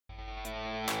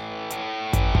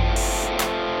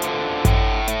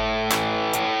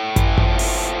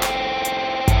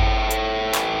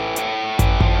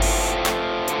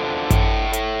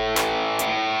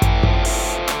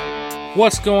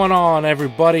What's going on,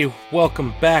 everybody?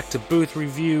 Welcome back to Booth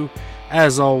Review.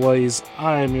 As always,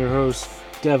 I am your host,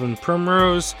 Devin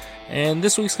Primrose, and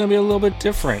this week's going to be a little bit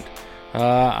different.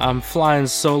 I'm flying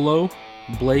solo.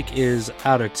 Blake is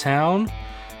out of town,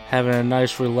 having a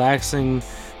nice, relaxing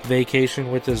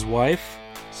vacation with his wife.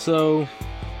 So,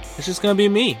 it's just going to be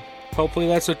me. Hopefully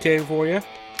that's okay for you.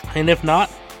 And if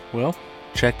not, well,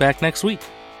 check back next week.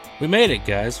 We made it,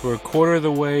 guys. We're a quarter of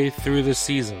the way through the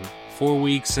season. 4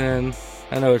 weeks in.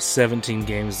 I know it's 17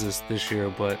 games this year,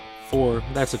 but 4,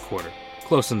 that's a quarter.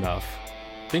 Close enough.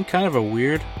 Been kind of a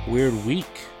weird week.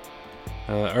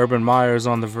 Urban Meyer is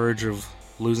on the verge of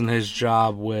losing his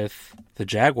job with the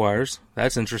Jaguars.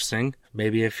 That's interesting.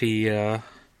 Maybe if he,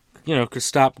 could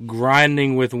stop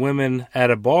grinding with women at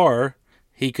a bar,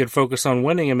 he could focus on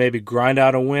winning and maybe grind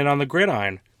out a win on the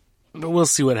gridiron. But we'll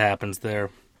see what happens there.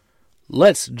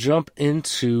 Let's jump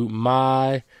into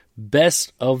my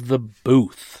best of the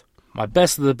booth. My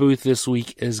best of the booth this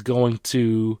week is going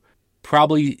to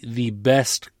probably the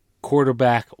best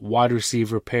quarterback wide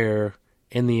receiver pair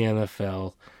in the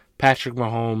NFL, Patrick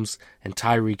Mahomes and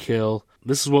Tyreek Hill.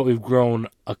 This is what we've grown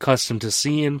accustomed to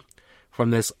seeing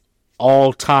from this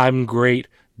all-time great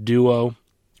duo.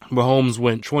 Mahomes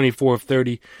went 24 of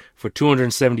 30 for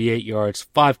 278 yards,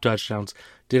 5 touchdowns.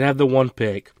 Did have the 1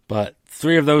 pick, but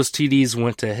 3 of those TDs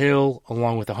went to Hill,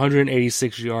 along with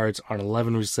 186 yards on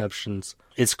 11 receptions.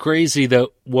 It's crazy that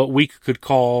what we could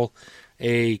call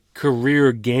a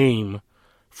career game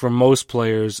for most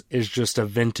players is just a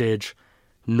vintage,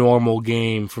 normal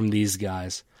game from these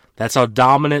guys. That's how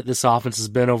dominant this offense has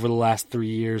been over the last 3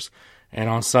 years, and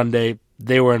on Sunday,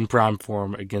 they were in prime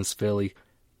form against Philly.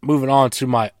 Moving on to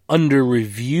my under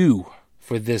review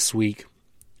for this week,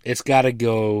 it's got to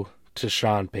go to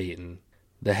Sean Payton,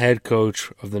 the head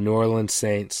coach of the New Orleans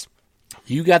Saints.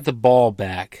 You got the ball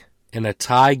back in a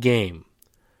tie game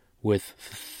with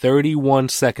 31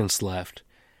 seconds left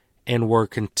and were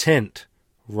content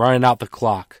running out the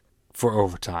clock for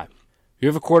overtime. You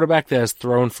have a quarterback that has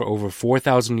thrown for over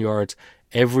 4,000 yards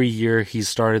every year he's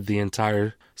started the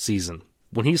entire season.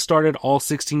 When he started all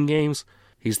 16 games,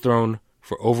 he's thrown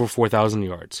for over 4,000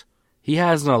 yards. He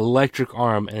has an electric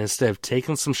arm, and instead of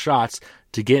taking some shots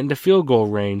to get into field goal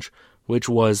range, which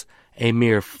was a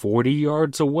mere 40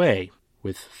 yards away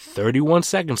with 31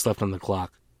 seconds left on the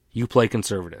clock, you play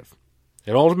conservative.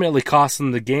 It ultimately cost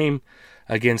them the game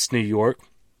against New York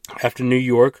after New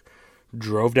York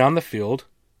drove down the field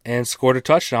and scored a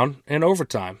touchdown in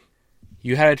overtime.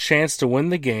 You had a chance to win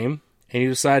the game, and you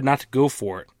decided not to go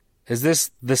for it. Is this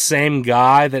the same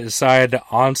guy that decided to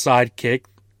onside kick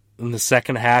in the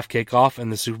second half kickoff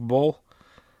in the Super Bowl?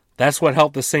 That's what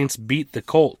helped the Saints beat the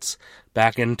Colts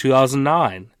back in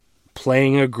 2009,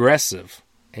 playing aggressive,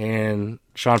 and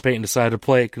Sean Payton decided to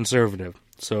play it conservative.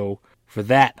 So for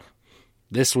that,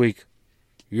 this week,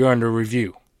 you're under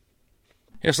review.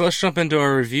 Yeah, so let's jump into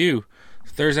our review.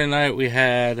 Thursday night, we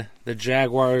had the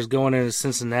Jaguars going into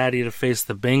Cincinnati to face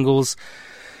the Bengals,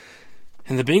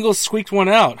 and the Bengals squeaked one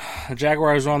out. The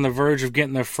Jaguars were on the verge of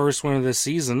getting their first win of the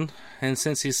season, and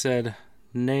since he said,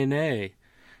 nay,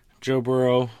 Joe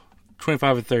Burrow,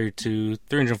 25 of 32,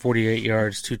 348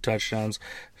 yards, 2 touchdowns.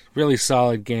 Really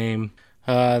solid game.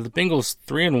 The Bengals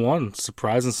 3-1,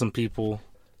 surprising some people.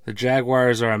 The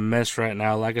Jaguars are a mess right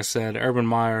now. Like I said, Urban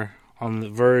Meyer on the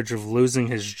verge of losing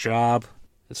his job.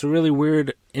 It's a really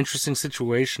weird, interesting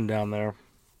situation down there.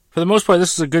 For the most part,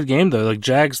 this is a good game, though. The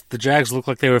Jags look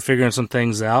like they were figuring some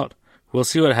things out. We'll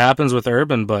see what happens with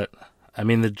Urban, but I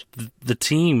mean, the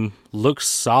team looks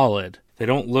solid. They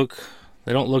don't look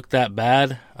that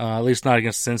bad, at least not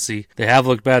against Cincy. They have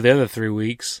looked bad the other 3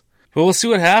 weeks, but we'll see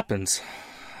what happens.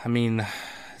 I mean,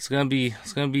 it's gonna be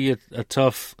a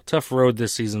tough road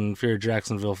this season if you're a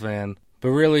Jacksonville fan. But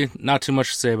really, not too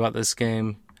much to say about this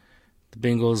game. The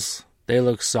Bengals, they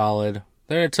look solid.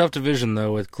 They're in a tough division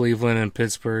though with Cleveland and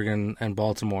Pittsburgh and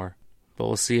Baltimore. But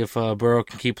we'll see if Burrow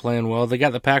can keep playing well. They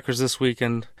got the Packers this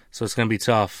weekend, so it's gonna be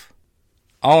tough.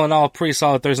 All in all, pretty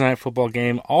solid Thursday night football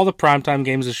game. All the primetime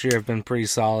games this year have been pretty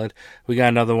solid. We got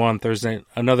another one on Thursday,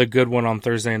 another good one on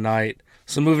Thursday night.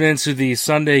 So moving into the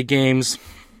Sunday games,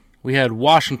 we had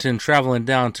Washington traveling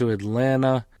down to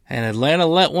Atlanta, and Atlanta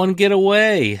let one get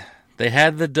away. They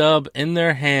had the dub in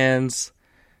their hands,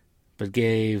 but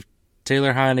gave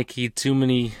Taylor Heineke too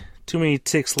many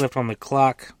ticks left on the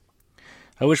clock.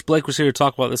 I wish Blake was here to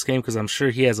talk about this game because I'm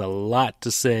sure he has a lot to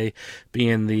say,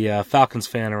 being the Falcons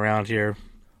fan around here.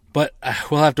 But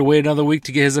we'll have to wait another week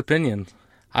to get his opinion.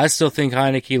 I still think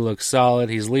Heineke looks solid.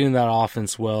 He's leading that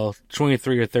offense well.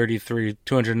 23 or 33,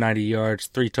 290 yards,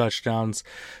 3 touchdowns.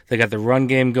 They got the run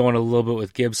game going a little bit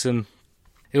with Gibson.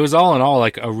 It was all in all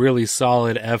like a really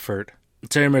solid effort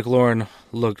Terry McLaurin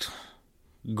looked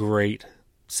great.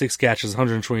 6 catches,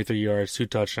 123 yards, 2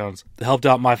 touchdowns. Helped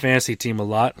out my fantasy team a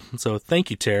lot, so thank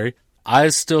you, Terry. I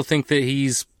still think that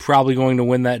he's probably going to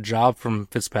win that job from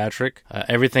Fitzpatrick.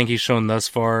 Everything he's shown thus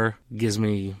far gives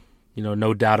me,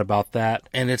 no doubt about that.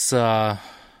 And it's going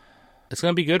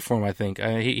to be good for him, I think.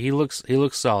 He looks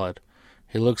solid.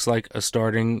 He looks like a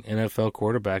starting NFL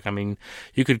quarterback. I mean,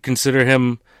 you could consider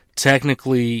him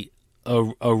technically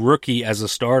a rookie as a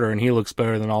starter, and he looks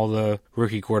better than all the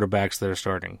rookie quarterbacks that are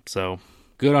starting. So,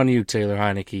 good on you, Taylor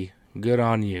Heinicke. Good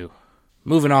on you.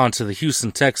 Moving on to the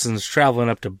Houston Texans, traveling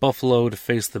up to Buffalo to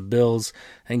face the Bills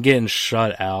and getting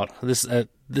shut out.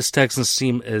 This Texans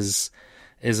team is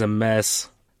a mess.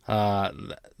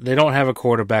 They don't have a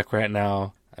quarterback right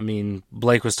now. I mean,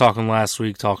 Blake was talking last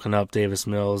week, talking up Davis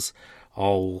Mills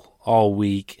all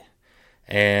week,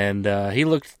 and he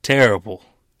looked terrible.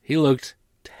 He looked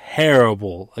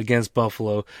terrible against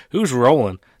Buffalo. Who's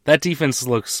rolling? That defense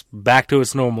looks back to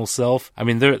its normal self. I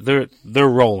mean, they're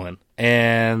rolling,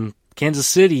 and Kansas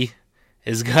City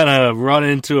is gonna run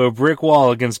into a brick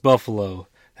wall against Buffalo.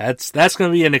 That's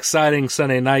gonna be an exciting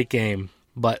Sunday night game.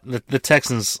 But the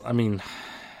Texans, I mean,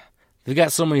 they've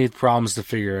got so many problems to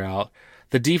figure out.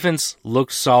 The defense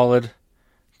looked solid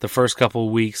the first couple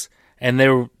of weeks, and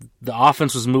the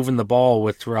offense was moving the ball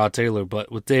with Tyrod Taylor,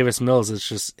 but with Davis Mills, it's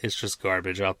just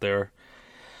garbage out there.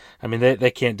 I mean,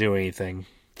 they can't do anything.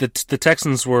 The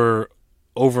Texans were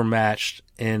overmatched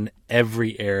in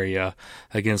every area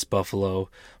against Buffalo.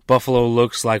 Buffalo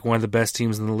looks like one of the best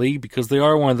teams in the league because they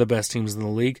are one of the best teams in the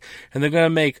league, and they're going to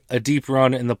make a deep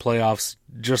run in the playoffs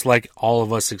just like all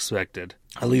of us expected.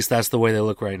 At least that's the way they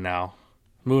look right now.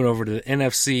 Moving over to the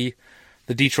NFC,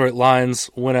 the Detroit Lions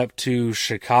went up to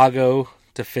Chicago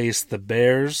to face the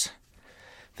Bears.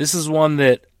 This is one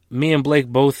that me and Blake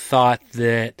both thought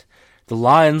that the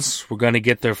Lions were going to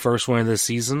get their first win of the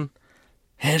season,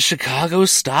 and Chicago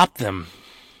stopped them.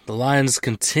 The Lions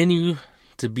continue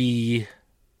to be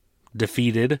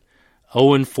defeated,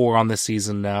 0-4 on the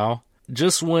season now.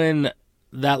 Just when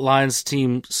that Lions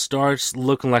team starts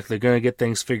looking like they're going to get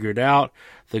things figured out,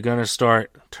 they're going to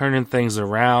start turning things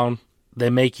around, they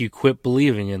make you quit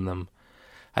believing in them.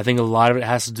 I think a lot of it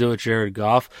has to do with Jared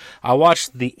Goff. I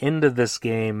watched the end of this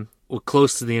game, or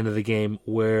close to the end of the game,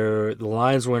 where the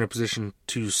Lions were in a position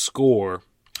to score.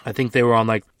 I think they were on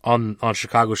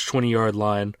Chicago's 20-yard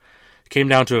line. It came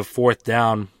down to a 4th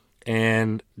down,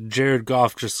 and Jared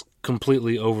Goff just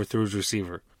completely overthrew his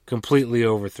receiver. Completely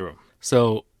overthrew him.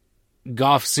 So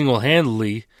Goff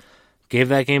single-handedly gave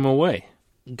that game away.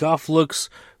 Goff looks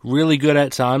really good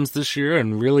at times this year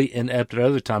and really inept at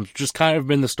other times. Just kind of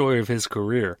been the story of his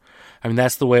career. I mean,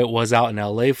 that's the way it was out in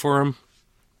LA for him.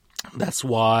 That's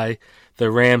why the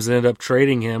Rams ended up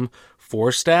trading him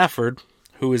for Stafford,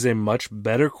 who is a much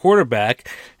better quarterback.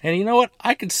 And you know what?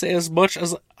 I could say as much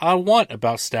as I want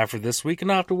about Stafford this week and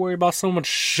not have to worry about someone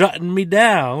shutting me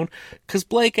down because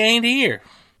Blake ain't here.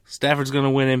 Stafford's going to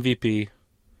win MVP.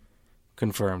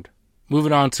 Confirmed.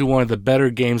 Moving on to one of the better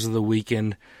games of the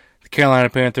weekend. The Carolina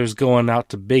Panthers going out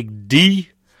to Big D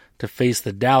to face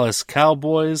the Dallas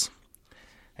Cowboys.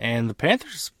 And the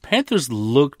Panthers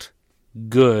looked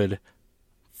good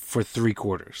for 3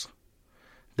 quarters.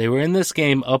 They were in this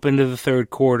game up into the 3rd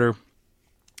quarter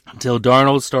until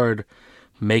Darnold started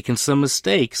making some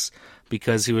mistakes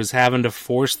because he was having to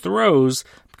force throws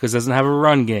because he doesn't have a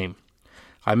run game.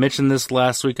 I mentioned this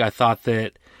last week. I thought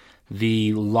that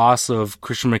the loss of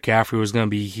Christian McCaffrey was going to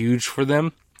be huge for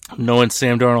them. Knowing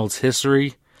Sam Darnold's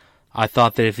history, I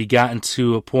thought that if he got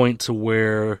into a point to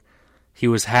where he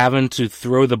was having to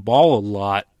throw the ball a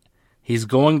lot, he's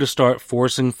going to start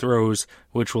forcing throws,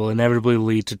 which will inevitably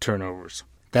lead to turnovers.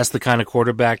 That's the kind of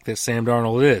quarterback that Sam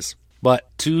Darnold is. But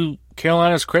to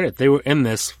Carolina's credit, they were in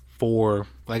this for,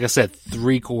 like I said,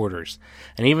 3 quarters.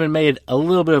 And even made a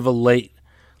little bit of a late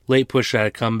push at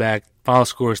a comeback. Final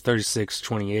score is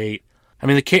 36-28. I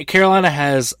mean, the Carolina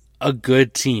has a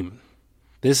good team.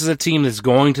 This is a team that's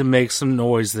going to make some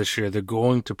noise this year. They're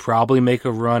going to probably make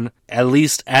a run, at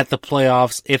least at the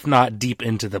playoffs, if not deep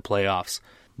into the playoffs.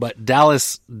 But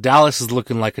Dallas is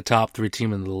looking like a top 3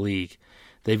 team in the league.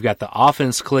 They've got the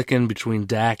offense clicking between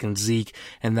Dak and Zeke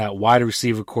and that wide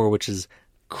receiver core, which is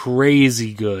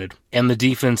crazy good. And the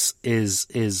defense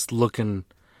is looking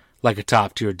like a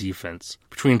top-tier defense.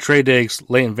 Between Trey Diggs,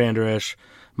 Leighton Vander Esch,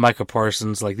 Micah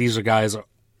Parsons, like these are guys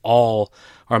all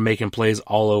are making plays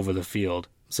all over the field.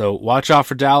 So watch out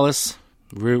for Dallas.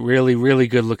 Really, really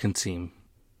good-looking team.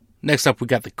 Next up, we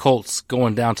got the Colts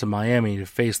going down to Miami to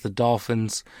face the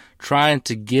Dolphins, trying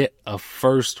to get a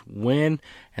first win,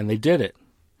 and they did it.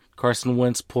 Carson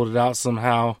Wentz pulled it out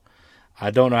somehow.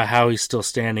 I don't know how he's still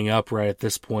standing upright at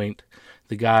this point.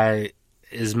 The guy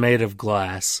is made of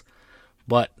glass.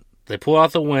 But they pull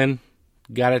out the win,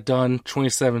 got it done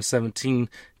 27-17,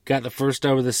 got the first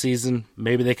dub of the season.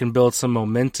 Maybe they can build some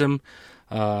momentum,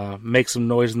 make some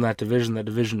noise in that division. That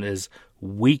division is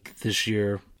weak this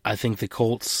year. I think the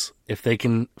Colts, if they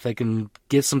can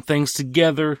get some things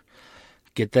together,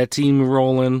 get that team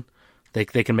rolling, they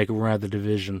can make a run at the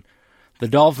division. The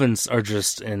Dolphins are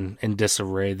just in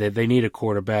disarray. They need a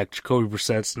quarterback. Jacoby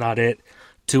Brissett's not it.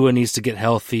 Tua needs to get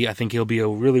healthy. I think he'll be a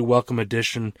really welcome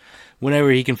addition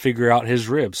whenever he can figure out his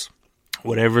ribs.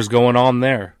 Whatever's going on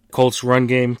there. Colts run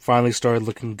game finally started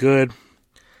looking good.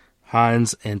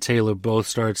 Hines and Taylor both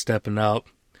started stepping up,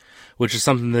 which is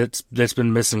something that's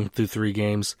been missing through 3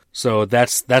 games. So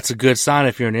that's a good sign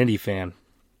if you're an Indy fan.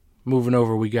 Moving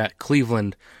over, we got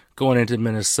Cleveland going into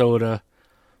Minnesota,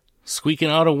 squeaking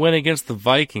out a win against the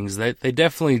Vikings. They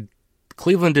definitely,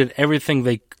 Cleveland did everything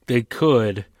they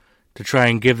could to try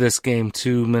and give this game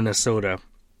to Minnesota.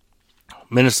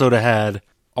 Minnesota had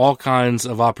all kinds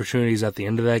of opportunities at the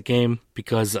end of that game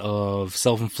because of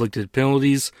self-inflicted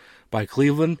penalties by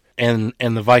Cleveland, and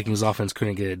the Vikings offense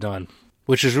couldn't get it done.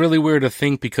 Which is really weird to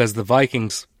think because the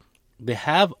Vikings, they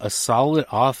have a solid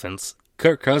offense.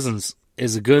 Kirk Cousins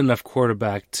is a good enough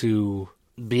quarterback to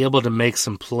be able to make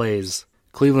some plays.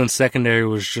 Cleveland's secondary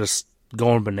was just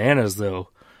going bananas, though,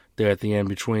 there at the end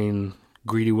between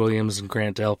Greedy Williams and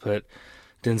Grant Delpit,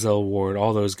 Denzel Ward,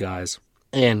 all those guys.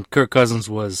 And Kirk Cousins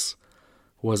was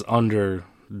under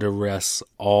duress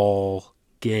all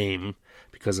game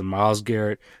because of Myles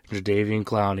Garrett, Jadeveon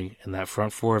Clowney, and that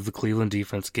front four of the Cleveland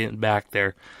defense getting back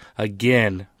there.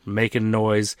 Again, making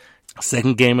noise.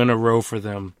 Second game in a row for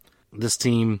them. This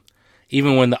team,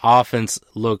 even when the offense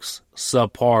looks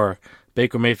subpar,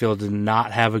 Baker Mayfield did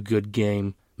not have a good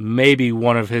game. Maybe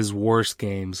one of his worst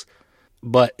games.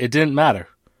 But it didn't matter.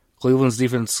 Cleveland's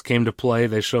defense came to play.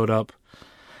 They showed up,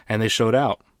 and they showed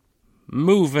out.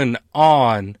 Moving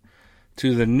on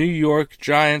to the New York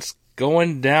Giants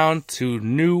going down to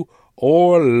New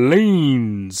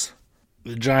Orleans.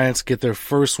 The Giants get their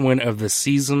first win of the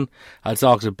season. I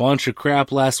talked a bunch of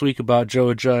crap last week about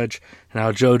Joe Judge and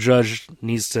how Joe Judge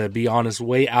needs to be on his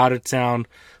way out of town.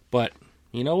 But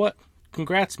you know what?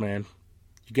 Congrats, man.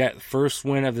 You got the first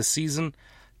win of the season.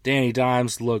 Danny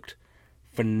Dimes looked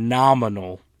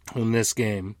phenomenal in this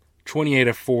game. 28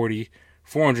 of 40,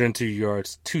 402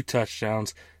 yards, 2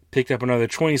 touchdowns. Picked up another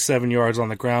 27 yards on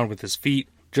the ground with his feet.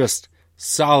 Just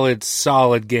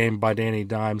solid game by Danny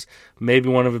Dimes. Maybe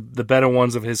one of the better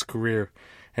ones of his career.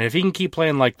 And if he can keep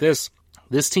playing like this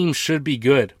team should be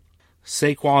good.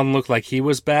 Saquon looked like he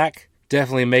was back.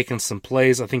 Definitely making some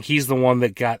plays. I think he's the one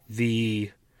that got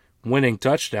the winning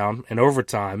touchdown in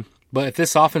overtime. But if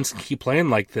this offense can keep playing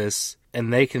like this,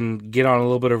 and they can get on a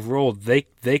little bit of roll, they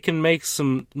can make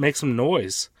some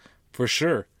noise, for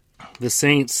sure. The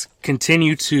Saints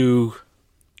continue to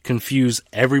confuse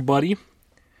everybody,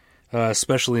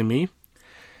 especially me.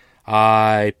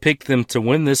 I picked them to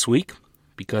win this week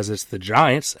because it's the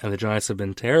Giants, and the Giants have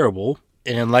been terrible.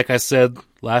 And like I said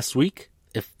last week,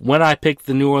 when I picked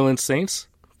the New Orleans Saints,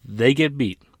 they get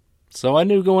beat. So I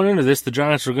knew going into this the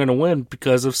Giants were going to win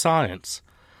because of science.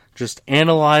 Just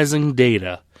analyzing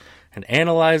data and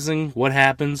analyzing what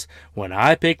happens when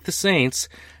I pick the Saints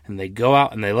and they go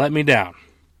out and they let me down.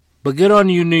 But good on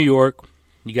you, New York.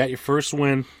 You got your first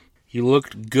win. You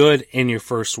looked good in your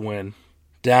first win.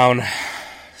 Down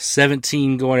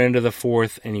 17 going into the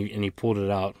fourth, and you pulled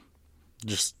it out.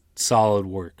 Just solid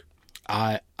work.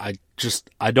 I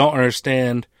don't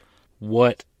understand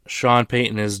what Sean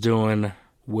Payton is doing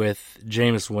with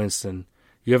Jameis Winston.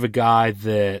 You have a guy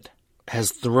that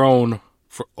has thrown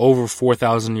for over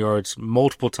 4,000 yards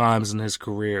multiple times in his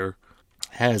career,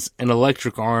 has an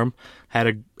electric arm,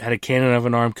 had a cannon of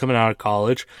an arm coming out of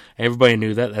college. Everybody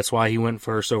knew that. That's why he went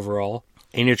first overall.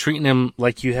 And you're treating him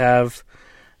like you have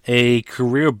a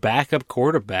career backup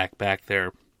quarterback back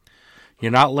there.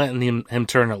 You're not letting him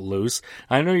turn it loose.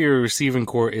 I know your receiving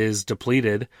core is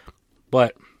depleted,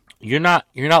 but you're not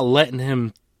letting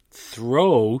him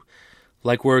throw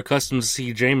like we're accustomed to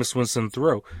see Jameis Winston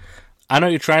throw. I know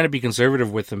you're trying to be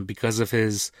conservative with him because of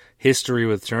his history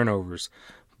with turnovers,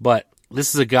 but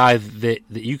this is a guy that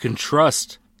you can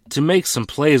trust to make some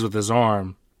plays with his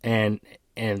arm, and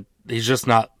he's just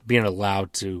not being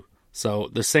allowed to. So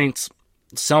the Saints,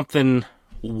 something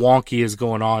wonky is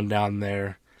going on down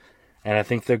there, and I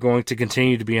think they're going to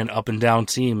continue to be an up and down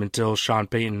team until Sean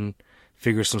Payton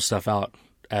figures some stuff out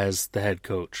as the head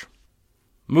coach.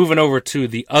 Moving over to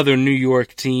the other New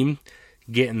York team,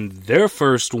 getting their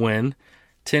first win.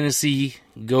 Tennessee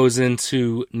goes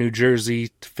into New Jersey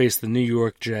to face the New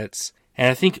York Jets, And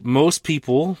I think most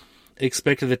people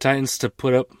expected the Titans to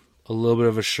put up a little bit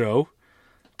of a show,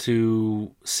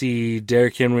 to see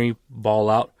Derrick Henry ball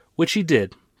out, which he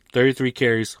did. 33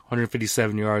 carries,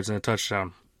 157 yards, and a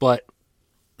touchdown. But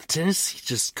Tennessee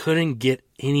just couldn't get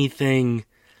anything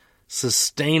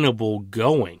sustainable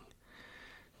going.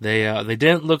 They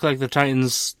didn't look like the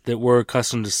Titans that we're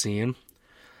accustomed to seeing.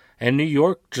 And New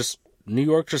York just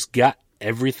got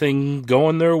everything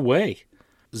going their way.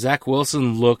 Zach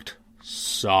Wilson looked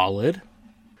solid.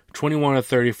 21 of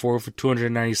 34 for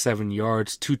 297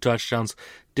 yards, 2 touchdowns.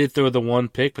 Did throw the 1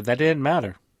 pick, but that didn't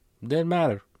matter. Didn't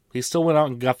matter. He still went out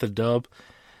and got the dub.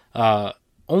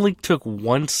 Only took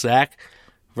 1 sack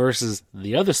versus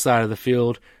the other side of the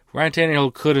field. Ryan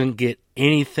Tannehill couldn't get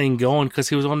anything going because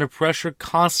he was under pressure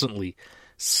constantly.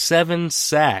 7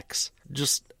 sacks.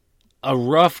 Just a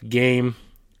rough game.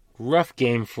 Rough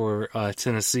game for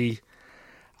Tennessee.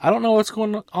 I don't know what's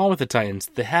going on with the Titans.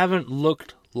 They haven't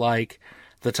looked like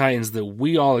the Titans that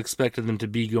we all expected them to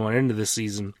be going into this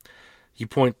season. You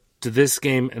point to this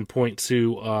game and point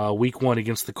to week 1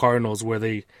 against the Cardinals where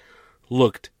they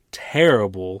looked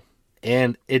terrible.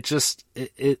 And it's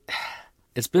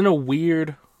been a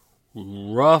weird,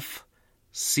 rough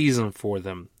season for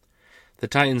them. The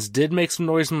Titans did make some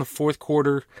noise in the fourth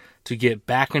quarter to get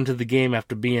back into the game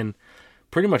after being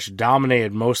pretty much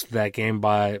dominated most of that game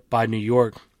by New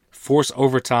York. Force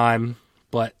overtime,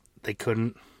 but they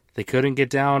couldn't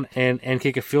get down and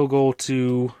kick a field goal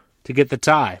to get the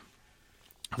tie.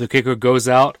 The kicker goes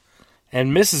out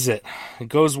and misses it. It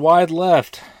goes wide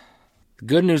left. The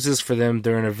good news is for them,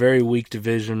 they're in a very weak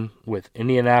division with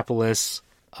Indianapolis,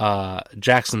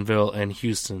 Jacksonville, and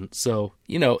Houston. So,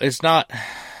 it's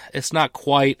not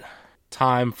quite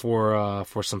time for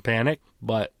some panic,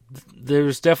 but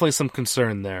there's definitely some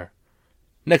concern there.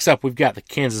 Next up, we've got the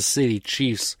Kansas City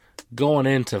Chiefs going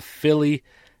into Philly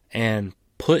and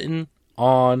putting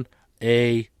on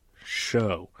a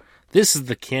show. This is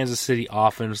the Kansas City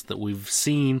offense that we've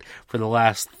seen for the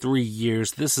last 3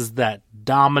 years. This is that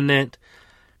dominant,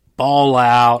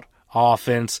 ball-out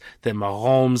offense that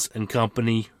Mahomes and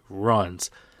company runs.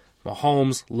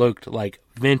 Mahomes looked like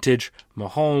vintage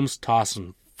Mahomes,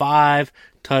 tossing 5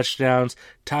 touchdowns.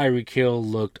 Tyreek Hill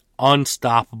looked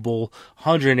unstoppable,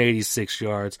 186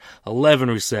 yards, 11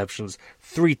 receptions,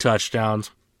 3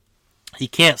 touchdowns. He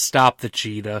can't stop the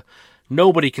cheetah.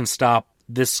 Nobody can stop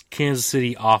this Kansas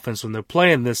City offense when they're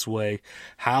playing this way.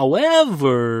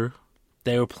 However,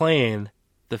 they were playing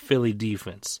the Philly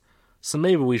defense. So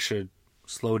maybe we should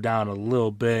slow down a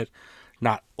little bit,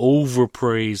 not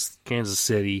overpraise Kansas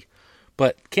City.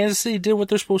 But Kansas City did what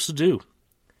they're supposed to do.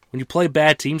 When you play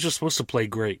bad teams, you're supposed to play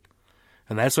great.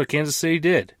 And that's what Kansas City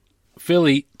did.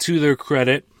 Philly, to their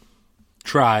credit,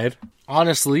 tried.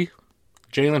 Honestly,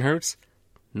 Jalen Hurts,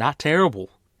 not terrible.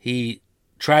 He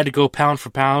tried to go pound for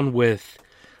pound with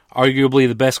arguably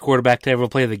the best quarterback to ever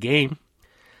play the game.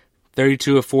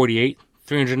 32 of 48,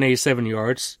 387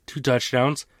 yards, 2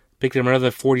 touchdowns. Picked him another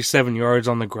 47 yards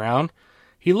on the ground.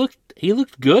 He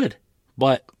looked good,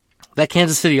 but that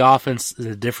Kansas City offense is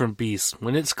a different beast.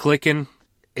 When it's clicking,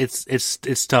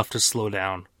 it's tough to slow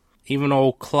down. Even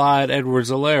old Clyde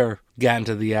Edwards-Helaire got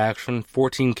into the action.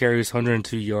 14 carries,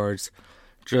 102 yards.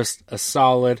 Just a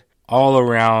solid,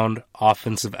 all-around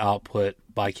offensive output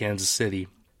by Kansas City.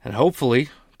 And hopefully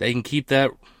they can keep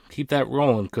that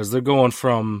rolling, because they're going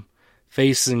from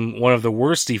facing one of the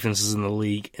worst defenses in the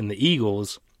league in the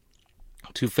Eagles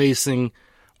to facing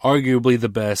arguably the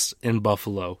best in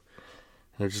Buffalo.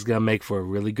 They're just going to make for a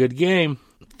really good game.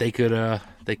 They could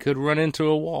run into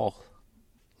a wall.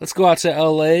 Let's go out to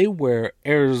LA, where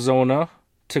Arizona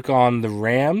took on the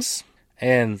Rams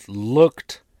and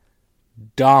looked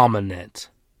dominant.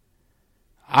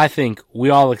 I think we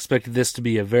all expected this to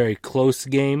be a very close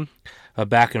game, a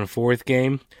back and forth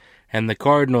game, and the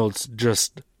Cardinals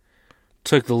just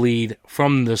took the lead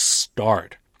from the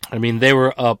start. I mean, they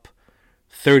were up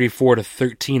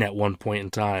 34-13 at one point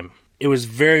in time. It was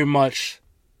very much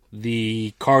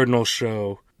the Cardinals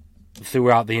show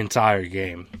throughout the entire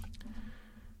game.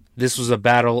 This was a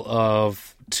battle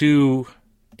of 2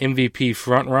 MVP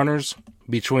frontrunners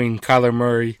between Kyler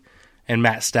Murray and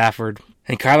Matt Stafford.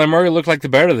 And Kyler Murray looked like the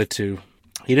better of the two.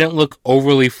 He didn't look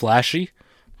overly flashy,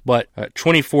 but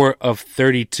 24 of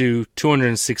 32,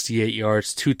 268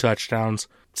 yards, 2 touchdowns.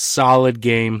 Solid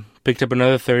game. Picked up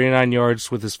another 39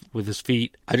 yards with his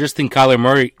feet. I just think Kyler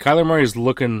Murray is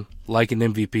looking like an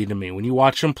MVP to me. When you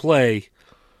watch him play,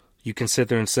 you can sit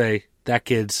there and say, that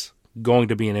kid's going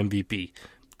to be an MVP.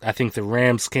 I think the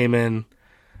Rams came in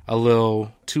a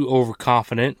little too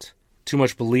overconfident, too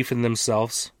much belief in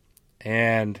themselves,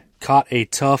 and caught a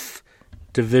tough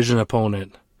division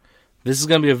opponent This is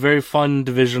going to be a very fun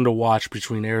division to watch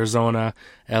between Arizona,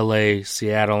 LA,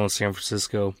 Seattle, and San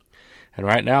Francisco. And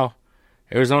right now,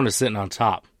 Arizona's sitting on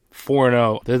top,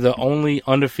 4-0. They're the only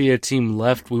undefeated team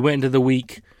left. We went into the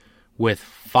week with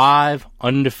 5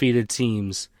 undefeated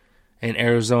teams, and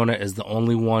Arizona is the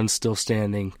only one still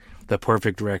standing, the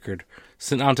perfect record.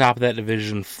 Sitting on top of that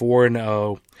division,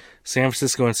 4-0. San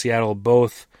Francisco and Seattle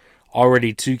both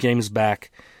already 2 games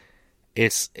back.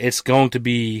 It's going to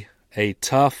be a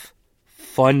tough,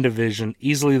 fun division,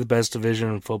 easily the best division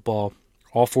in football.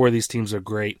 All 4 of these teams are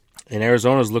great, and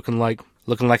Arizona's looking like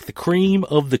the cream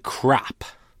of the crop.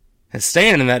 And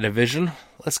staying in that division,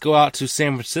 let's go out to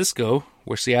San Francisco,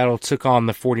 where Seattle took on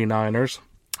the 49ers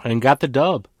and got the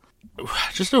dub.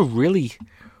 Just a really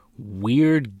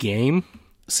weird game.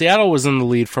 Seattle was in the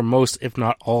lead for most, if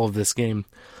not all, of this game,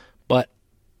 but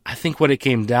I think what it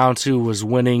came down to was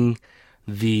winning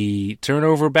the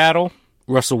turnover battle.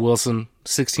 Russell Wilson,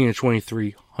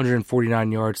 16-23,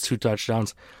 149 yards, 2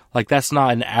 touchdowns. Like, that's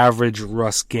not an average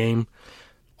Russ game.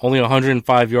 Only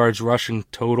 105 yards rushing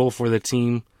total for the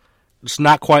team. It's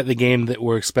not quite the game that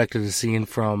we're expected to see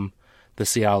from the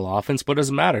Seattle offense, but it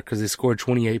doesn't matter because they scored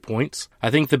 28 points. I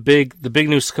think the big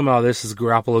news to come out of this is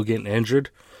Garoppolo getting injured.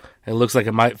 It looks like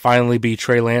it might finally be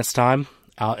Trey Lance time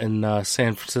out in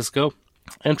San Francisco.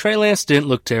 And Trey Lance didn't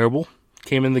look terrible.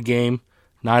 Came in the game,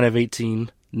 9 of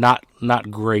 18.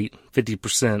 Not great,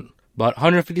 50%. But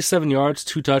 157 yards,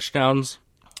 2 touchdowns.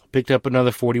 Picked up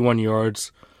another 41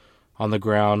 yards on the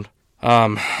ground.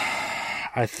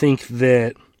 I think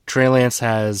that Trey Lance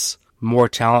has more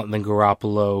talent than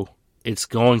Garoppolo. It's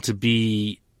going to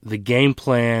be the game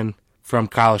plan from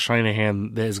Kyle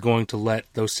Shanahan that is going to let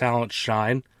those talents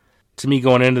shine. To me,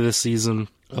 going into the season,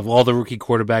 of all the rookie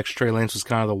quarterbacks, Trey Lance was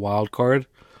kind of the wild card.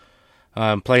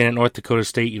 Playing at North Dakota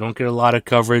State, you don't get a lot of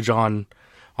coverage on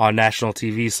national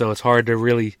TV, so it's hard to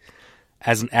really,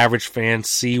 as an average fan,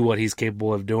 see what he's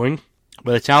capable of doing.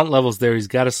 But the talent level's there. He's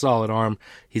got a solid arm.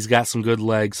 He's got some good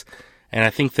legs. And I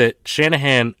think that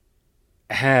Shanahan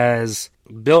has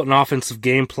built an offensive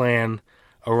game plan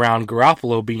around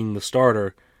Garoppolo being the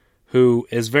starter, who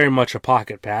is very much a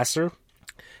pocket passer.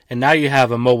 And now you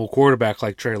have a mobile quarterback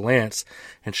like Trey Lance,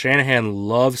 and Shanahan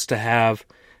loves to have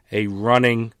a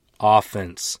running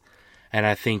offense. And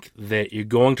I think that you're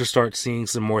going to start seeing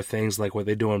some more things like what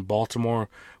they do in Baltimore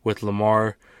with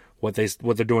Lamar, what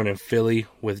they're doing in Philly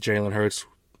with Jalen Hurts,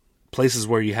 places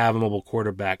where you have a mobile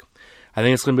quarterback. I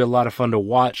think it's going to be a lot of fun to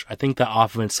watch. I think the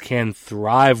offense can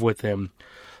thrive with him.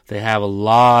 They have a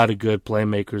lot of good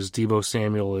playmakers. Deebo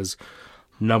Samuel is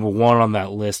number 1 on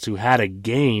that list, who had a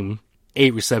game,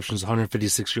 8 receptions,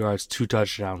 156 yards, 2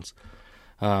 touchdowns.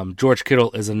 George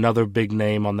Kittle is another big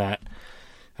name on that.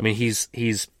 I mean, he's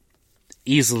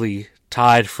easily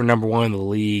tied for number 1 in the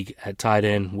league at tight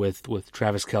end with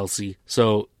Travis Kelce.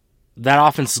 So that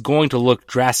offense is going to look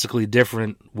drastically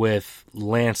different with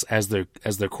Lance as their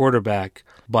quarterback,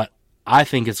 but I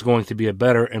think it's going to be a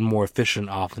better and more efficient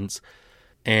offense,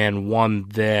 and one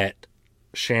that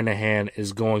Shanahan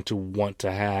is going to want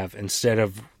to have instead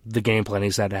of the game plan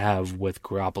he's had to have with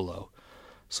Garoppolo.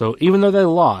 So even though they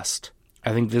lost,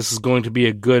 I think this is going to be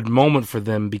a good moment for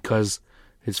them because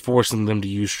it's forcing them to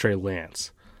use Trey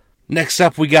Lance. Next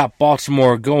up, we got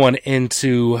Baltimore going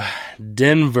into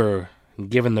Denver,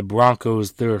 giving the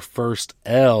Broncos their first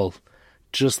L,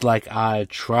 just like I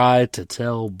tried to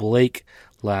tell Blake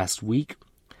last week.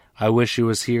 I wish he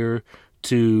was here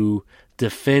to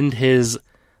defend his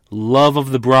love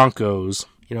of the Broncos.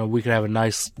 You know, we could have a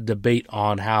nice debate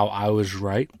on how I was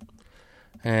right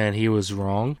and he was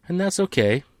wrong, and that's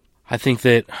okay. I think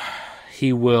that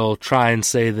he will try and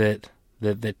say that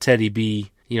Teddy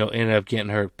B, ended up getting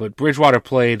hurt, but Bridgewater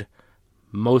played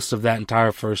most of that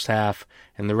entire first half,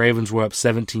 and the Ravens were up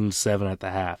 17-7 at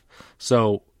the half.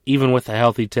 So even with a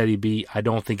healthy Teddy B, I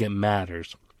don't think it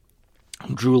matters.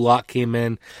 Drew Lock came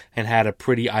in and had a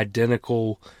pretty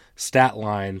identical stat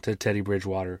line to Teddy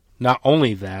Bridgewater. Not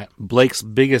only that, Blake's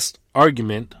biggest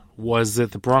argument was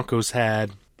that the Broncos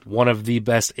had one of the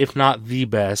best, if not the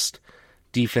best,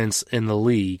 defense in the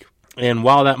league. And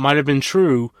while that might have been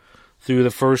true through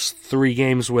the first 3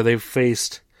 games where they've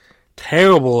faced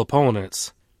terrible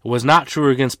opponents, it was not true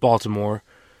against Baltimore,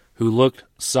 who looked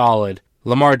solid.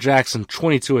 Lamar Jackson,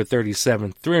 22 of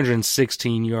 37,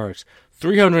 316 yards.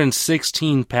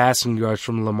 316 passing yards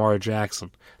from Lamar Jackson.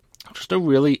 Just a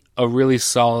really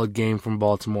solid game from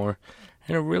Baltimore,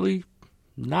 and a really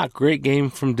not great game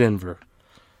from Denver.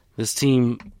 This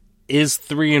team is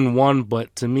 3-1,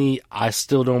 but to me, I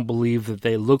still don't believe that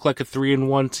they look like a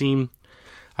 3-1 team.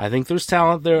 I think there's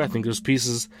talent there. I think there's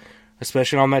pieces,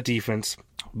 especially on that defense,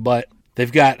 but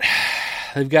they've got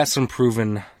some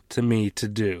proven to me to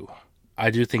do. I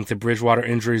do think the Bridgewater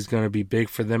injury is going to be big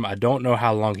for them. I don't know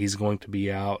how long he's going to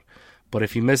be out, but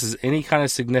if he misses any kind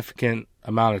of significant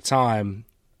amount of time,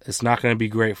 it's not going to be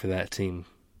great for that team.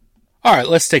 All right,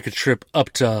 let's take a trip up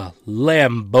to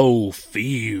Lambeau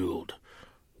Field,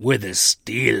 where the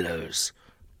Steelers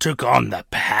took on the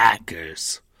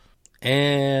Packers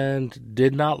and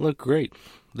did not look great.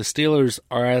 The Steelers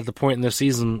are at the point in the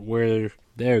season where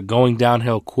they're going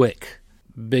downhill quick.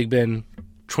 Big Ben,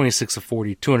 26 of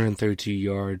 40, 232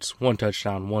 yards, 1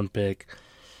 touchdown, 1 pick.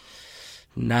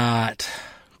 Not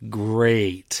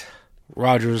great.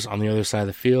 Rodgers on the other side of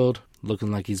the field,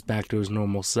 looking like he's back to his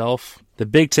normal self. The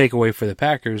big takeaway for the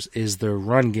Packers is their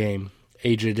run game.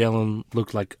 A.J. Dillon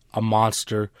looked like a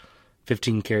monster.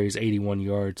 15 carries, 81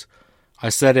 yards. I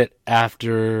said it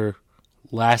after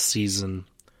last season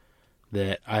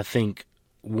that I think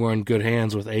we're in good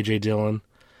hands with A.J. Dillon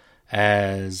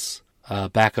as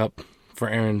backup for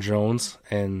Aaron Jones,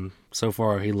 and so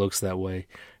far he looks that way.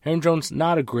 Aaron Jones,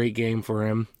 not a great game for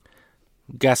him.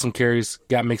 Got some carries,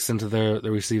 got mixed into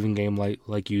the receiving game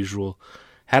like usual.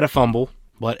 Had a fumble,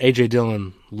 but A.J.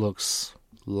 Dillon looks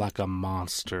like a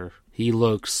monster. He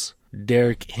looks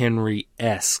Derrick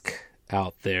Henry-esque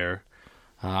out there.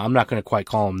 I'm not going to quite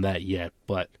call him that yet,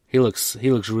 but he looks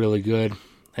really good.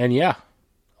 And yeah,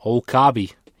 old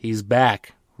Cobby, he's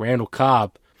back. Randall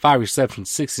Cobb, 5 receptions,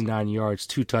 69 yards,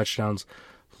 2 touchdowns.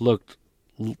 Looked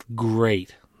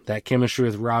great. That chemistry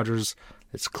with Rodgers,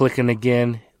 it's clicking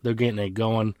again. They're getting it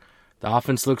going. The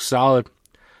offense looks solid.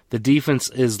 The defense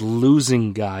is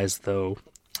losing guys, though.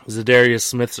 Zadarius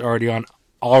Smith's already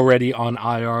on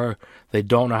IR. They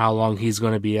don't know how long he's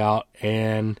going to be out.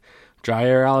 And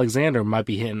Jair Alexander might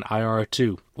be hitting IR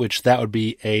too, which that would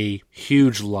be a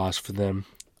huge loss for them.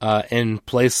 In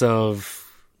place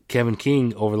of Kevin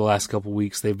King over the last couple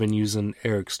weeks, they've been using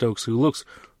Eric Stokes, who looks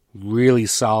really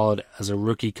solid as a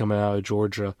rookie coming out of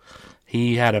Georgia.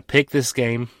 He had a pick this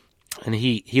game, and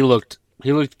he looked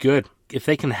good. If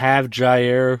they can have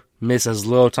Jair miss as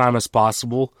little time as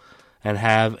possible and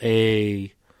have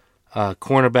a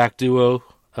cornerback duo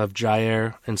of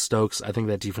Jair and Stokes, I think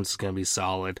that defense is going to be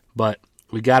solid. But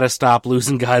we got to stop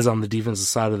losing guys on the defensive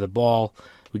side of the ball.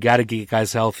 We got to get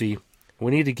guys healthy.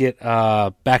 We need to get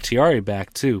Bakhtiari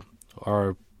back too,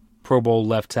 our Pro Bowl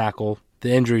left tackle.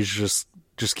 The injuries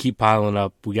just keep piling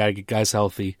up. We got to get guys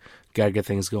healthy. Got to get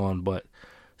things going. But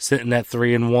sitting at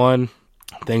 3-1,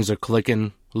 things are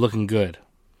clicking, looking good.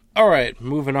 All right,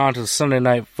 moving on to Sunday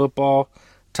Night Football.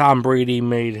 Tom Brady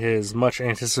made his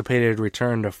much-anticipated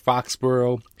return to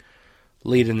Foxborough,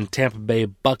 leading the Tampa Bay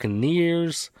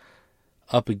Buccaneers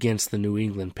up against the New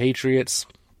England Patriots.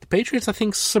 The Patriots, I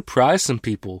think, surprised some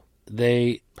people.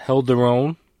 They held their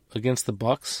own against the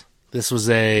Bucs. This was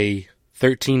a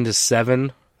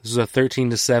 13-7. This was a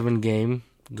 13-7 game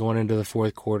going into the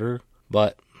fourth quarter,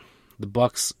 but the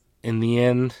Bucs, in the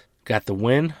end, got the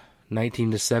win,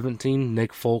 19-17.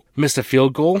 Nick Folk missed a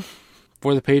field goal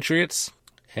for the Patriots.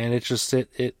 And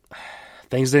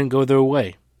things didn't go their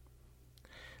way.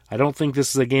 I don't think this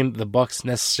is a game that the Bucs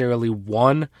necessarily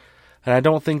won, and I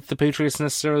don't think the Patriots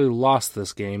necessarily lost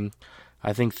this game.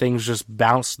 I think things just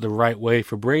bounced the right way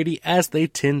for Brady, as they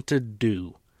tend to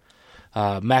do.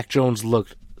 Mac Jones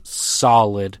looked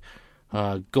solid,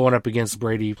 going up against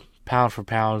Brady, pound for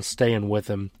pound, staying with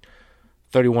him.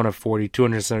 31 of 40,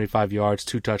 275 yards,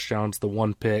 2 touchdowns, the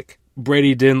 1 pick.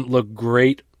 Brady didn't look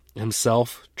great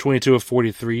himself, 22 of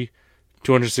 43,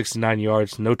 269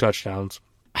 yards, no touchdowns.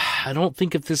 I don't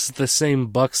think if this is the same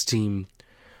Bucs team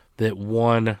that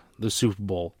won the Super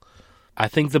Bowl. I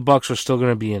think the Bucs are still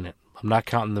going to be in it. I'm not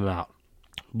counting them out,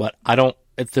 but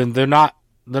they're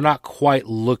not quite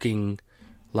looking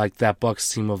like that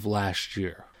Bucs team of last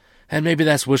year. And maybe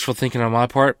that's wishful thinking on my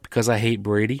part because I hate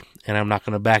Brady, and I'm not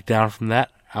going to back down from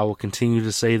that. I will continue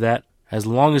to say that as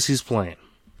long as he's playing.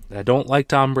 I don't like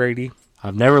Tom Brady.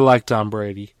 I've never liked Tom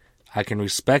Brady. I can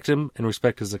respect him and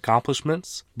respect his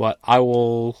accomplishments, but I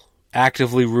will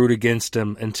actively root against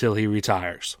him until he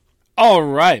retires. All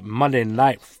right, Monday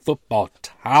Night Football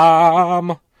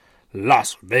time.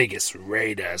 Las Vegas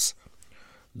Raiders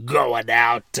going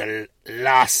out to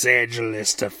Los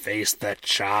Angeles to face the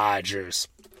Chargers.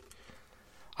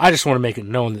 I just want to make it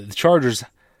known that the Chargers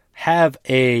have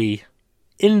a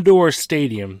indoor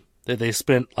stadium that they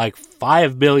spent like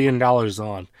 $5 billion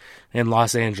on in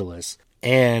Los Angeles.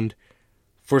 And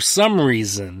for some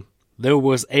reason, there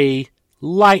was a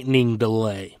lightning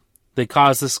delay that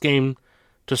caused this game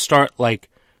to start like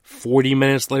 40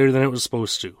 minutes later than it was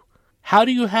supposed to. How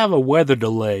do you have a weather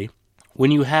delay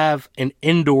when you have an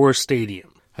indoor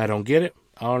stadium? I don't get it.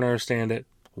 I don't understand it.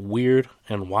 Weird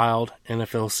and wild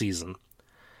NFL season.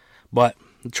 But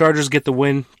The Chargers get the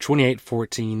win,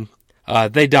 28-14.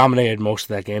 They dominated most of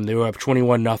that game. They were up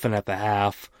 21-0 at the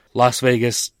half. Las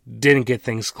Vegas didn't get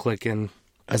things clicking.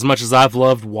 As much as I've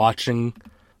loved watching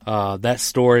that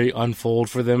story unfold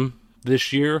for them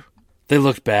this year, they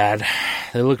looked bad.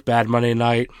 They looked bad Monday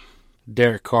night.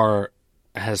 Derek Carr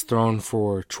has thrown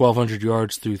for 1,200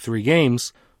 yards through 3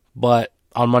 games, but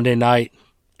on Monday night,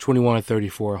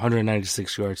 21-34,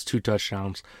 196 yards, 2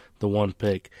 touchdowns, the 1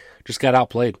 pick. Just got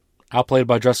outplayed. Outplayed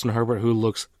by Justin Herbert, who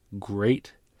looks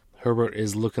great. Herbert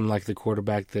is looking like the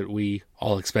quarterback that we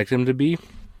all expect him to be.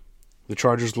 The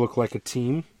Chargers look like a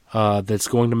team that's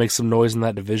going to make some noise in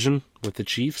that division with the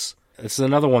Chiefs. This is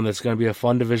another one that's going to be a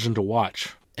fun division to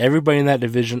watch. Everybody in that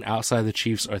division outside the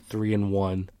Chiefs are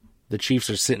 3-1. The Chiefs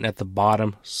are sitting at the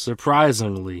bottom,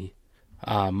 surprisingly,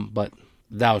 but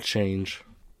that'll change.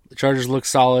 The Chargers look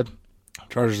solid.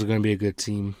 Chargers are going to be a good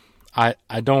team. I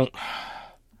don't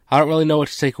really know what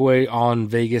to take away on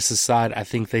Vegas' side. I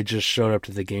think they just showed up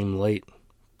to the game late.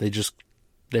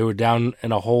 They were down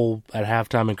in a hole at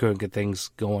halftime and couldn't get things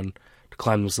going to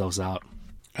climb themselves out.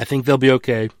 I think they'll be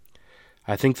okay.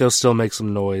 I think they'll still make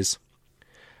some noise.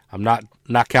 I'm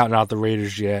not counting out the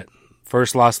Raiders yet.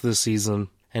 First loss of the season,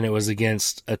 and it was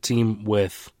against a team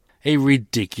with a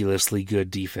ridiculously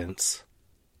good defense.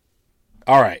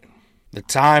 All right, the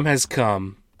time has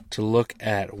come to look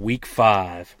at Week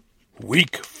 5.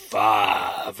 Week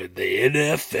 5 in the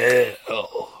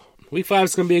NFL. Week 5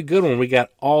 is going to be a good one. We got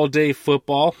all-day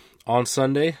football on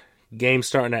Sunday. Game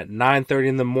starting at 9:30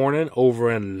 in the morning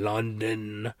over in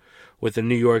London with the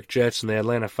New York Jets and the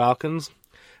Atlanta Falcons.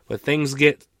 But things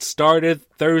get started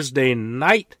Thursday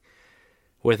night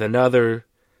with another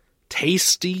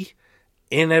tasty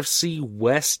NFC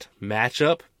West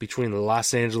matchup between the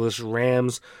Los Angeles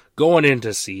Rams going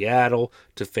into Seattle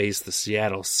to face the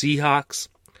Seattle Seahawks.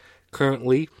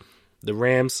 Currently, the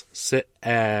Rams sit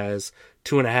as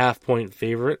 2.5-point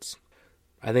favorites.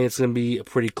 I think it's going to be a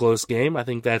pretty close game. I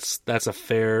think that's a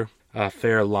fair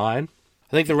line.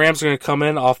 I think the Rams are going to come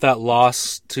in off that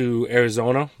loss to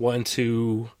Arizona, wanting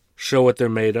to show what they're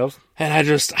made of. And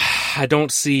I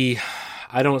don't see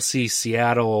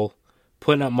Seattle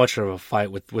putting up much of a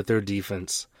fight with their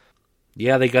defense.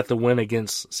 Yeah, they got the win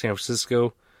against San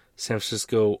Francisco. San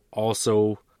Francisco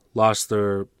also lost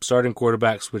their starting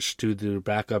quarterback, switched to their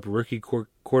backup rookie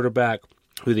quarterback,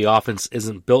 who the offense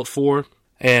isn't built for,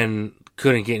 and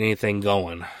couldn't get anything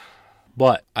going.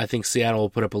 But I think Seattle will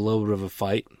put up a little bit of a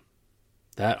fight.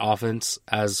 That offense,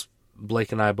 as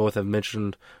Blake and I both have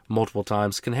mentioned multiple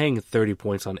times, can hang 30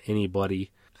 points on anybody.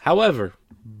 However,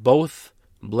 both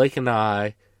Blake and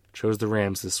I chose the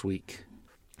Rams this week.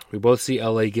 We both see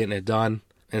LA getting it done,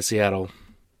 and Seattle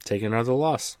taking another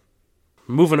loss.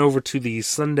 Moving over to the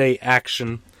Sunday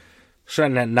action,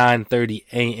 starting at 9:30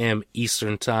 a.m.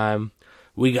 Eastern Time,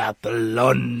 we got the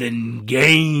London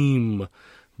game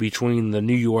between the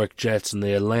New York Jets and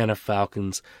the Atlanta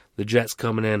Falcons. The Jets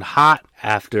coming in hot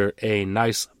after a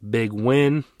nice big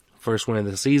win, first win of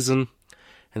the season,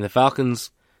 and the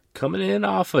Falcons coming in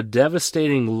off a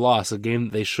devastating loss, a game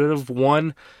that they should have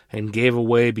won and gave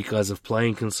away because of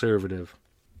playing conservative.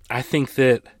 I think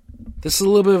that this is a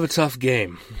little bit of a tough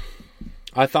game.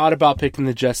 I thought about picking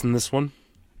the Jets in this one.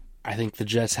 I think the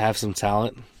Jets have some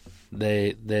talent.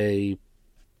 They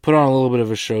put on a little bit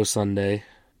of a show Sunday,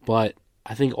 but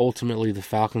I think ultimately the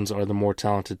Falcons are the more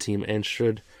talented team and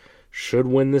should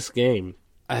win this game.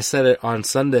 I said it on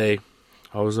Sunday.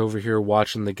 I was over here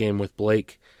watching the game with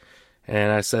Blake,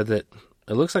 and I said that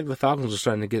it looks like the Falcons are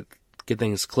starting to get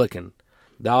things clicking.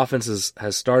 The offense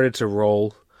has started to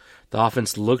roll. The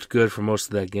offense looked good for most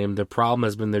of that game. The problem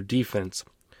has been their defense.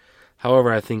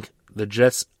 However, I think the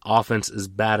Jets' offense is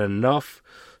bad enough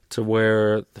to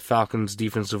where the Falcons'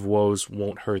 defensive woes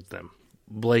won't hurt them.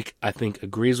 Blake, I think,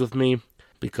 agrees with me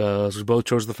because we both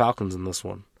chose the Falcons in this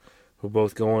one. We're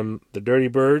both going the Dirty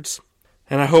Birds.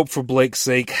 And I hope for Blake's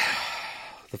sake,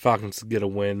 the Falcons get a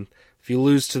win. If you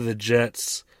lose to the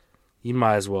Jets, you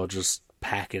might as well just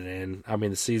pack it in. I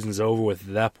mean, the season's over with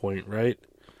at that point, right?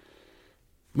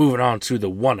 Moving on to the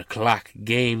 1 o'clock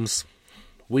games.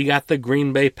 We got the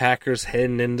Green Bay Packers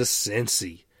heading into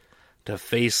Cincy to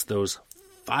face those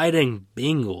fighting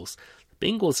Bengals. The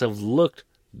Bengals have looked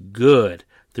good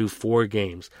through 4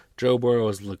 games. Joe Burrow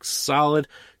has looked solid.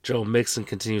 Joe Mixon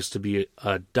continues to be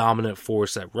a dominant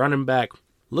force at running back.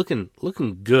 Looking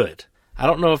good. I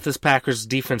don't know if this Packers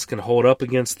defense can hold up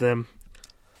against them.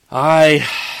 I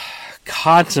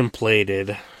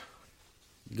contemplated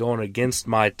going against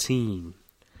my team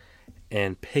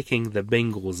and picking the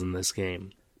Bengals in this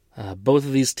game. Both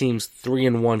of these teams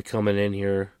 3-1 coming in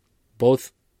here.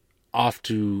 Both off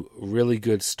to really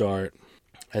good start.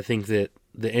 I think that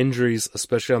the injuries,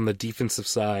 especially on the defensive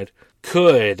side,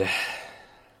 could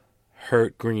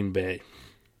hurt Green Bay.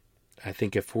 I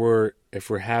think if we're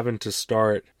having to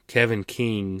start Kevin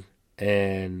King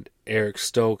and Eric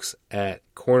Stokes at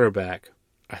cornerback,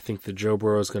 I think that Joe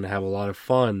Burrow is going to have a lot of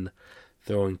fun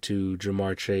throwing to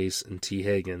Jamar Chase and T.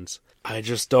 Higgins. I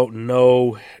just don't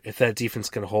know if that defense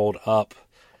can hold up.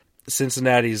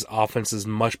 Cincinnati's offense is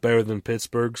much better than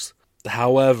Pittsburgh's.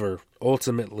 However,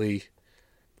 ultimately,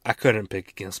 I couldn't pick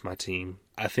against my team.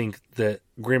 I think that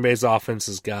Green Bay's offense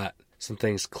has got some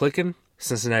things clicking.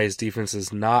 Cincinnati's defense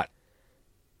is not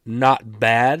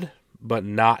bad, but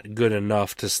not good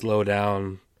enough to slow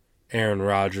down Aaron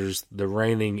Rodgers, the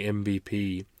reigning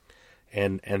MVP,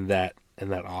 and that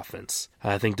offense.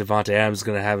 I think Devontae Adams is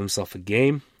going to have himself a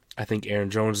game. I think Aaron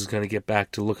Jones is going to get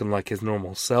back to looking like his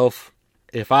normal self.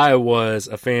 If I was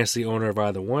a fantasy owner of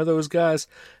either one of those guys,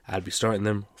 I'd be starting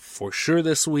them for sure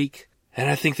this week. And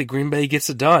I think that Green Bay gets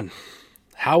it done.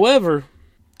 However,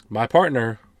 my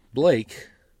partner, Blake,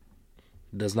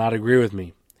 does not agree with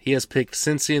me. He has picked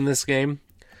Cincy in this game.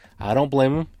 I don't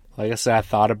blame him. Like I said, I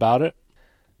thought about it.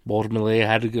 But ultimately, I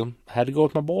had to go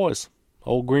with my boys.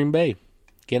 Old Green Bay.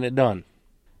 Getting it done.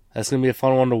 That's going to be a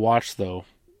fun one to watch, though.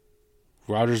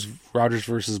 Rodgers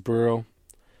versus Burrow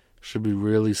should be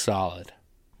really solid.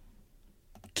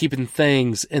 Keeping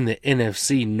things in the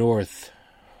NFC North,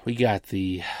 we got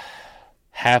the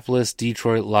hapless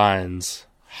Detroit Lions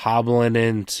hobbling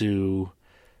into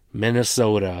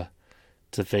Minnesota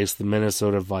to face the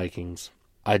Minnesota Vikings.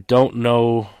 I don't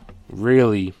know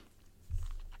really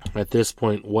at this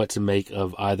point what to make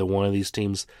of either one of these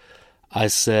teams. I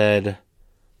said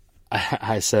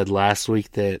last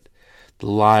week that the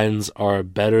Lions are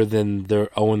better than their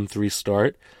 0-3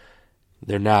 start.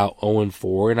 They're now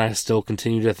 0-4, and I still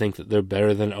continue to think that they're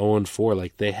better than 0-4.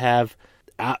 Like, they have,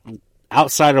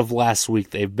 outside of last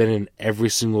week, they've been in every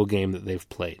single game that they've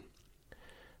played.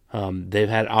 They've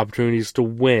had opportunities to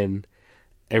win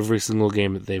every single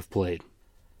game that they've played.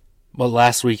 But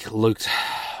last week looked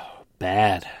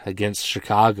bad against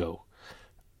Chicago.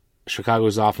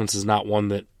 Chicago's offense is not one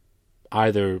that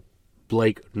either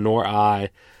Blake nor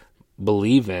I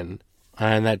believe in,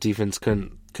 and that defense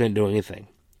couldn't do anything.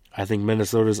 I think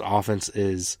Minnesota's offense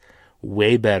is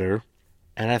way better,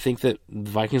 and I think that the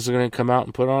Vikings are going to come out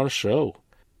and put on a show.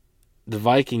 The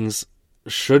Vikings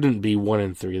shouldn't be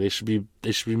 1-3.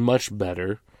 They should be much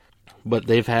better, but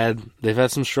they've had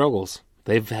some struggles.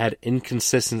 They've had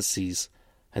inconsistencies,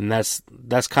 and that's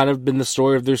kind of been the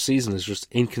story of their season, is just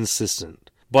inconsistent.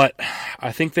 But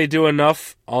I think they do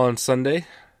enough on Sunday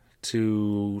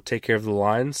to take care of the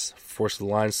Lions, force the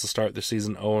Lions to start their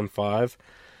season 0-5.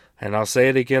 And I'll say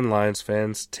it again, Lions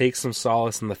fans, take some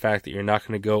solace in the fact that you're not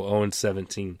going to go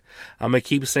 0-17. I'm going to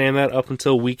keep saying that up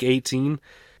until week 18,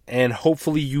 and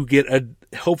hopefully you get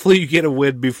a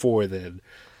win before then.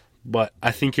 But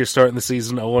I think you're starting the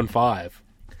season 0-5.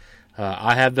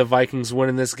 I have the Vikings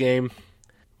winning this game.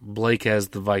 Blake has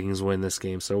the Vikings win this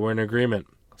game, so we're in agreement.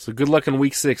 So good luck in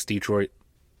week 6, Detroit.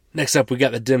 Next up, we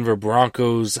got the Denver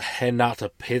Broncos heading out to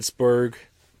Pittsburgh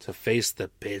to face the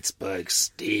Pittsburgh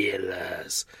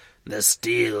Steelers. The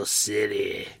Steel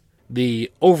City.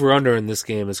 The over-under in this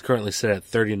game is currently set at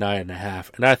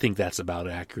 39.5, and I think that's about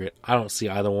accurate. I don't see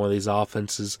either one of these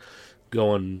offenses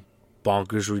going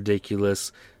bonkers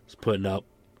ridiculous. It's putting up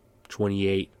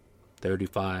 28,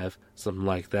 35, something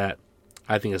like that.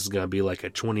 I think this is going to be like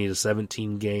a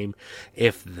 20-17 game,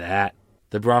 if that.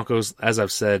 The Broncos, as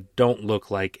I've said, don't look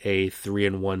like a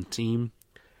 3-1 team.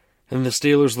 And the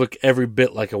Steelers look every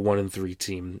bit like a 1-3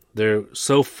 team. They're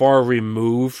so far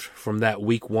removed from that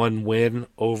Week 1 win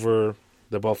over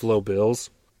the Buffalo Bills,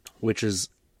 which is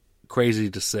crazy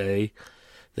to say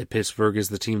that Pittsburgh is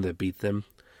the team that beat them,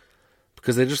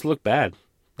 because they just look bad.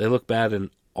 They look bad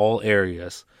in all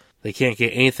areas. They can't get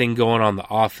anything going on the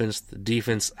offense. The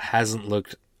defense hasn't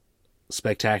looked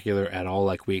spectacular at all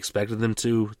like we expected them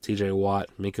to. TJ Watt,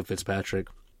 Minkah Fitzpatrick.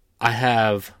 I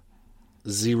have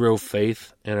zero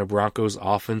faith in a Broncos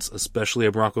offense, especially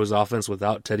a Broncos offense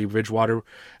without Teddy Bridgewater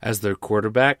as their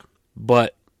quarterback.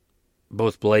 But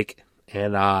both Blake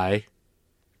and I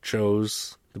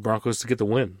chose the Broncos to get the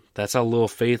win. That's how little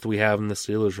faith we have in the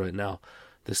Steelers right now.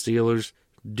 The Steelers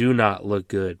do not look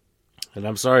good. And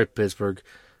I'm sorry, Pittsburgh.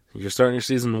 You're starting your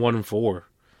season 1-4.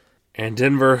 And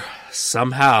Denver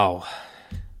somehow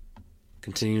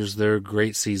continues their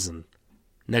great season.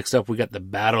 Next up, we got the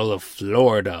Battle of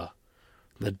Florida.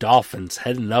 The Dolphins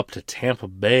heading up to Tampa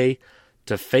Bay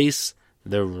to face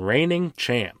the reigning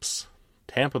champs,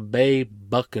 Tampa Bay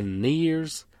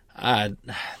Buccaneers.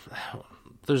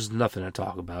 There's nothing to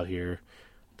talk about here.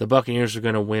 The Buccaneers are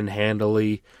going to win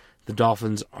handily. the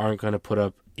Dolphins aren't going to put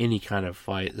up any kind of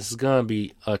fight. This is going to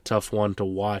be a tough one to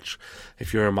watch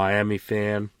if you're a Miami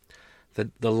fan.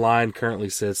 The line currently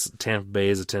sits Tampa Bay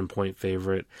is a 10-point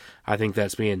favorite. I think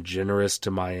that's being generous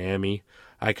to Miami.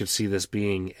 I could see this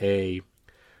being a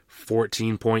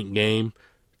 14-point game,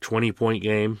 20-point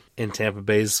game in Tampa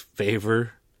Bay's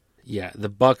favor. Yeah, the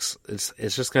Bucs,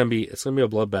 it's just going to be a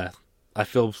bloodbath. I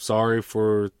feel sorry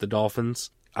for the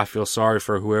Dolphins. I feel sorry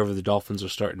for whoever the Dolphins are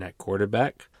starting at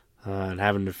quarterback and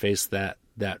having to face that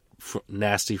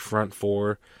nasty front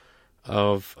four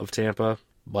of Tampa.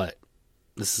 But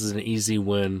this is an easy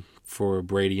win for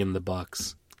Brady and the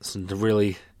Bucs. So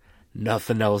really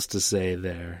nothing else to say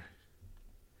there.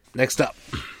 Next up,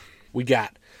 we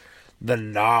got the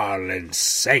New Orleans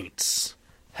Saints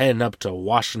heading up to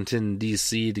Washington,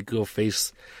 D.C. to go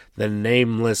face the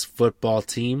nameless football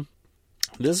team.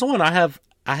 This one I have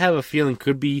a feeling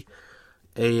could be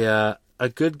a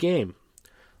good game.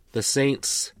 The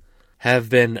Saints have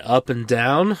been up and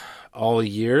down all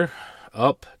year.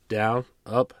 Up, down,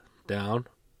 up, down,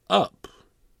 up.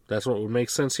 That's what would make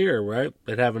sense here, right?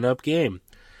 They'd have an up game.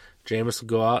 Jameis will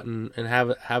go out and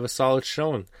have a solid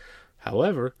showing.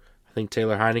 However, I think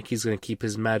Taylor Heineke's going to keep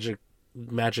his magic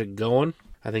going.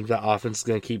 I think the offense is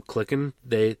going to keep clicking.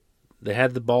 They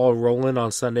had the ball rolling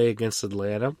on Sunday against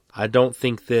Atlanta. I don't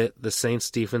think that the Saints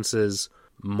defense is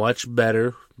much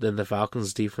better than the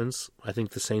Falcons defense. I think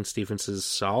the Saints defense is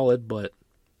solid, but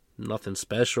nothing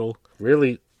special.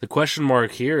 Really, the question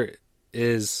mark here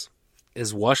is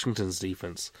Washington's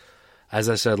defense. As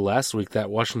I said last week, that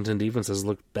Washington defense has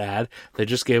looked bad. They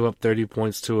just gave up 30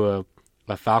 points to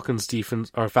a Falcons defense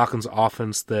or Falcons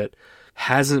offense that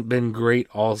hasn't been great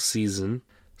all season.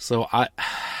 So I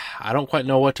don't quite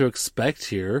know what to expect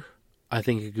here. I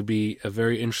think it could be a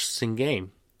very interesting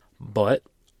game. But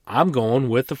I'm going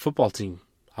with the football team.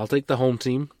 I'll take the home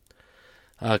team.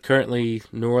 Currently,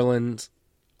 New Orleans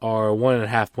are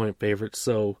 1.5 point favorites,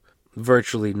 so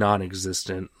virtually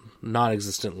non-existent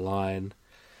line.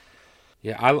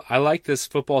 Yeah, I like this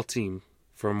football team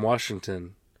from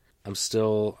Washington. I'm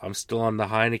still on the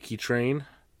Heineke train.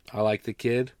 I like the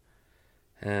kid.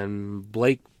 And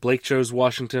Blake chose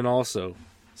Washington also.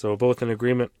 So we're both in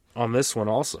agreement on this one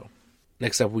also.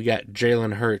 Next up, we got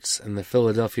Jalen Hurts and the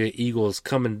Philadelphia Eagles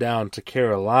coming down to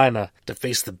Carolina to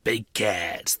face the Big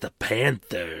Cats, the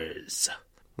Panthers.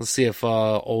 Let's see if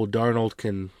old Darnold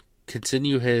can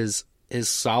continue his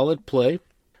solid play.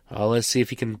 Let's see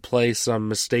if he can play some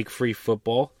mistake-free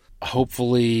football.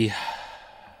 Hopefully,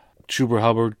 Chuba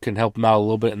Hubbard can help him out a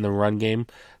little bit in the run game,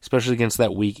 especially against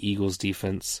that weak Eagles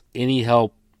defense. Any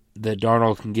help that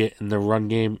Darnold can get in the run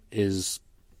game is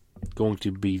going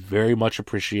to be very much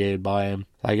appreciated by him.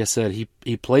 Like I said,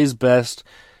 he plays best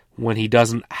when he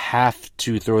doesn't have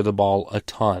to throw the ball a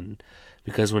ton.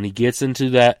 Because when he gets into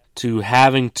that, to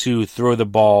having to throw the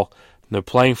ball, they're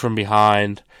playing from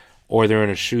behind, or they're in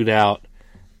a shootout,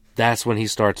 that's when he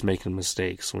starts making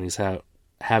mistakes. When he's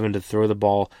having to throw the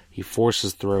ball, he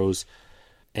forces throws,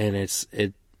 and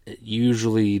it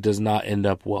usually does not end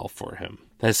up well for him.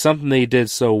 That's something they did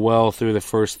so well through the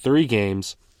first 3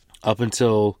 games, up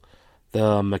until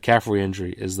the McCaffrey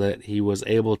injury, is that he was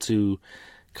able to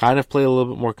kind of play a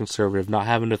little bit more conservative, not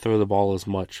having to throw the ball as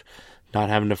much, not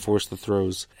having to force the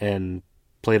throws, and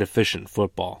played efficient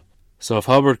football. So if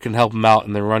Hubbard can help him out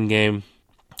in the run game,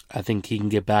 I think he can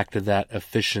get back to that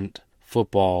efficient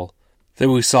football that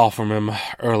we saw from him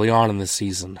early on in the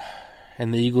season.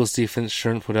 And the Eagles defense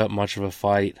shouldn't put up much of a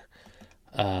fight.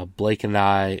 Blake and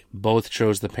I both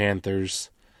chose the Panthers.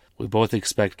 We both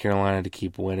expect Carolina to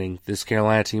keep winning. This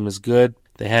Carolina team is good.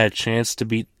 They had a chance to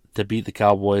beat the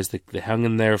Cowboys. They hung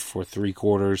in there for 3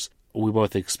 quarters. We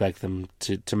both expect them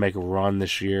to make a run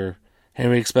this year.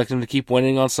 And we expect them to keep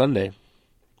winning on Sunday.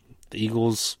 The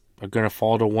Eagles are going to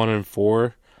fall to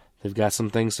 1-4. They've got some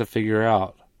things to figure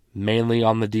out, mainly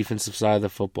on the defensive side of the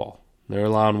football. They're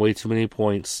allowing way too many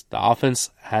points. The offense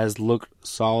has looked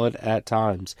solid at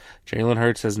times. Jalen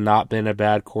Hurts has not been a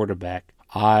bad quarterback.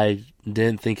 I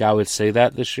didn't think I would say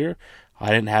that this year. I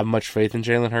didn't have much faith in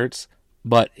Jalen Hurts,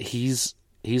 but he's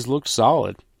looked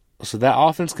solid. So that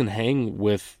offense can hang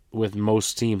with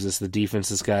most teams. It's the defense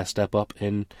that's got to step up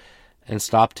and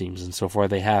stop teams, and so far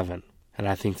they haven't. And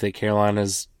I think that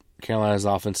Carolina's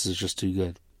offense is just too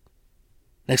good.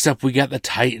 Next up, we got the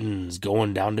Titans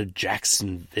going down to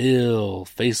Jacksonville,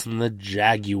 facing the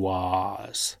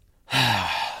Jaguars.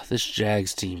 This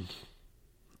Jags team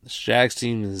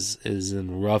is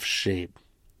in rough shape.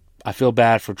 I feel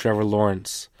bad for Trevor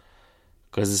Lawrence,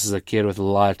 because this is a kid with a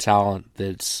lot of talent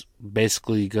that's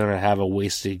basically going to have a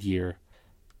wasted year.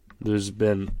 There's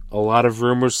been a lot of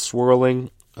rumors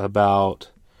swirling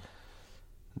about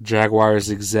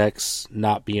Jaguars execs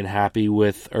not being happy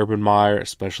with Urban Meyer,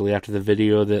 especially after the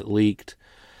video that leaked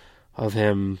of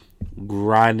him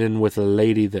grinding with a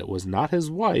lady that was not his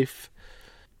wife.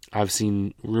 I've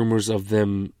seen rumors of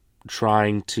them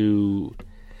trying to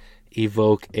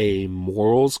evoke a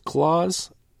morals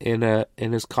clause in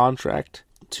his contract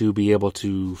to be able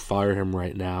to fire him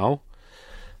right now.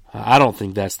 I don't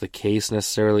think that's the case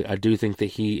necessarily. I do think that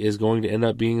he is going to end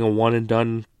up being a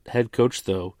one-and-done head coach,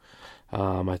 though.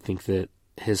 I think that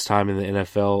his time in the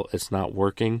NFL, it's not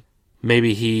working.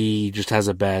 Maybe he just has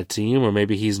a bad team, or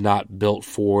maybe he's not built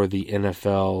for the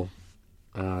NFL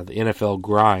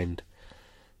grind.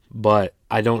 But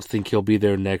I don't think he'll be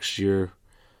there next year.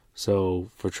 So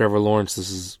for Trevor Lawrence, this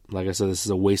is, like I said, this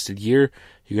is a wasted year.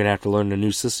 You're going to have to learn a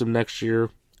new system next year.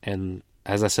 And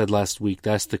as I said last week,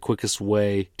 that's the quickest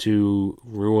way to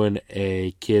ruin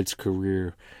a kid's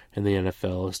career in the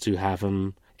NFL, is to have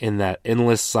him in that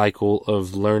endless cycle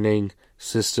of learning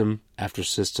system after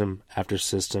system after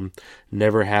system,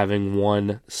 never having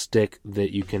one stick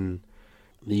that you can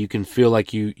feel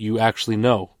like you actually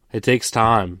know. It takes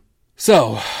time.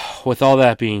 So, with all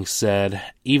that being said,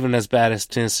 even as bad as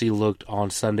Tennessee looked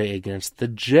on Sunday against the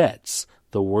Jets,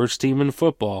 the worst team in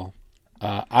football,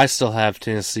 I still have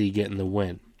Tennessee getting the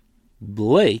win.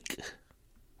 Blake,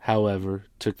 however,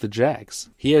 took the Jags.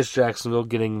 He has Jacksonville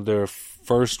getting their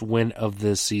first win of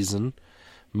this season,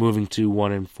 moving to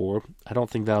 1-4. I don't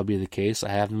think that'll be the case. I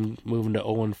have them moving to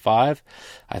 0-5.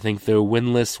 I think their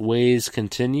winless ways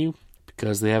continue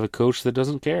because they have a coach that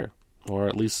doesn't care, or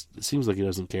at least it seems like he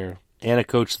doesn't care, and a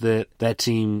coach that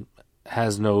team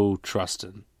has no trust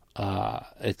in.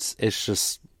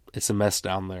 It's a mess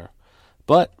down there.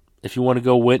 But if you want to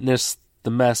go witness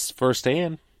the mess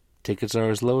firsthand, tickets are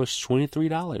as low as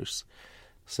 $23.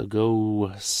 So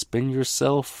go spend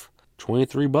yourself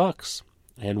 $23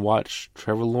 and watch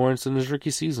Trevor Lawrence in his rookie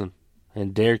season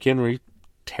and Derrick Henry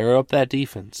tear up that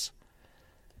defense.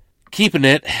 Keeping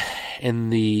it in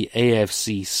the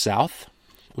AFC South,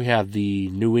 we have the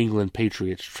New England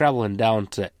Patriots traveling down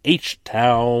to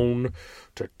H-Town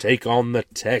to take on the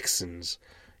Texans.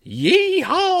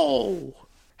 Yee-haw!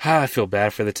 I feel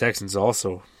bad for the Texans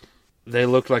also. They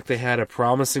looked like they had a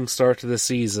promising start to the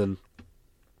season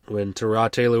when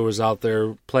Tyrod Taylor was out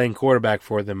there playing quarterback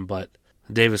for them, but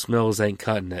Davis Mills ain't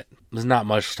cutting it. There's not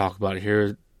much to talk about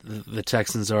here. The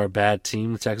Texans are a bad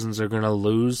team. The Texans are going to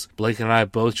lose. Blake and I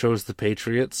both chose the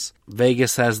Patriots.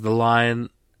 Vegas has the line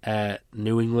at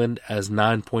New England as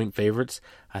 9-point favorites.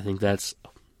 I think that's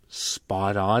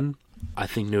spot on. I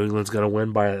think New England's going to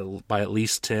win by at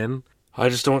least 10. I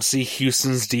just don't see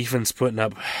Houston's defense putting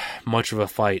up much of a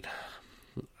fight.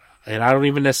 And I don't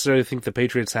even necessarily think the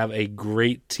Patriots have a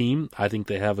great team. I think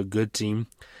they have a good team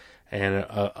and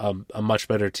a much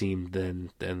better team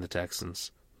than the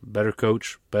Texans. Better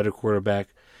coach, better quarterback,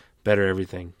 better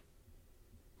everything.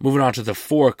 Moving on to the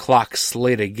 4 o'clock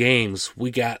slate of games,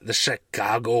 we got the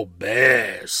Chicago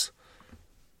Bears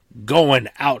going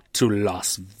out to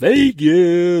Las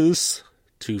Vegas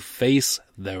to face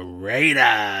the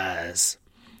Raiders.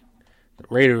 The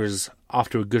Raiders off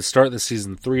to a good start this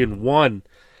season, 3-1.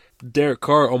 Derek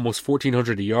Carr almost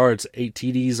 1,400 yards, 8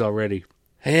 TDs already.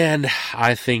 And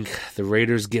I think the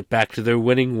Raiders get back to their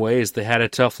winning ways. They had a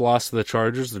tough loss to the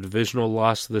Chargers, the divisional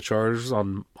loss to the Chargers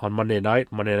on Monday Night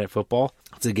Football.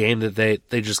 It's a game that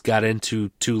they just got into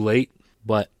too late,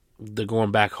 but they're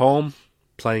going back home,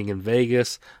 playing in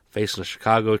Vegas, facing a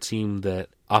Chicago team that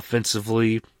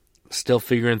offensively still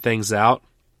figuring things out.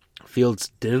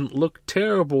 Fields didn't look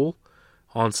terrible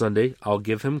on Sunday. I'll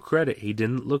give him credit. He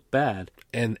didn't look bad.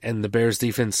 And the Bears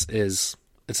defense it's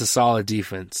a solid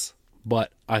defense.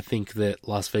 But I think that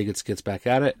Las Vegas gets back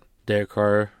at it. Derek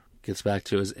Carr gets back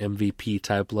to his MVP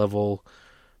type level.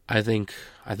 I think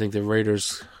the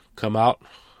Raiders come out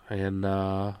and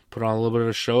put on a little bit of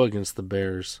a show against the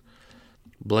Bears.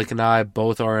 Blake and I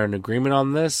both are in agreement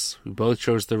on this. We both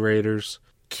chose the Raiders.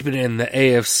 Keeping it in the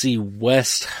AFC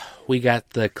West, we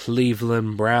got the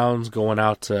Cleveland Browns going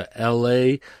out to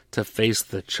LA to face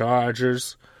the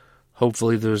Chargers.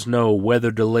 Hopefully there's no weather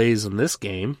delays in this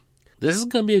game. This is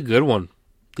going to be a good one.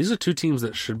 These are two teams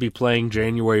that should be playing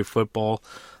January football.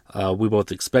 We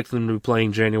both expect them to be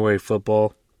playing January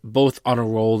football. Both on a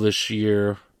roll this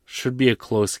year. Should be a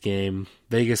close game.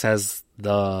 Vegas has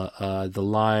the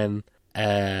line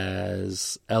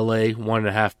as LA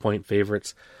 1.5 point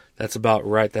favorites. That's about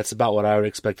right. That's about what I would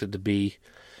expect it to be.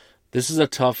 This is a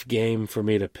tough game for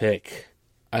me to pick.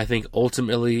 I think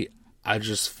ultimately I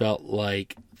just felt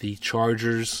like the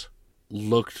Chargers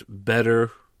looked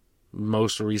better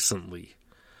most recently.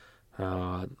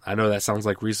 I know that sounds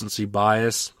like recency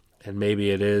bias, and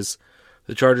maybe it is.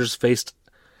 The Chargers faced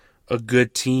a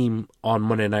good team on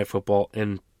Monday Night Football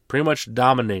and pretty much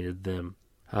dominated them.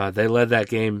 They led that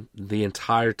game the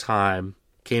entire time,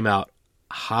 came out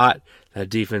hot. That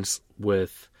defense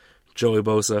with Joey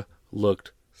Bosa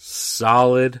looked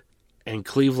solid, and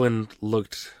Cleveland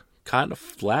looked kind of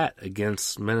flat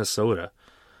against Minnesota.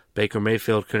 Baker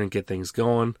Mayfield couldn't get things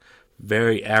going.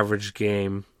 Very average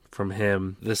game from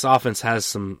him. This offense has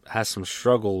some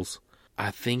struggles.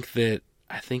 I think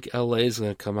LA is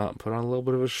going to come out and put on a little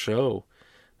bit of a show.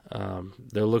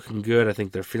 They're looking good. I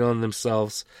think they're feeling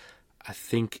themselves. I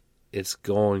think it's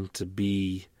going to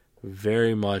be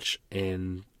very much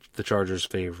in the Chargers'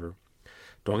 favor.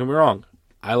 Don't get me wrong.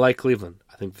 I like Cleveland.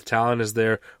 I think the talent is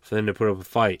there for them to put up a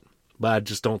fight. But I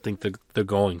just don't think they're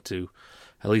going to.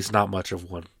 At least not much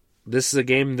of one. This is a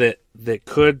game that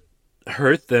could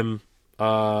hurt them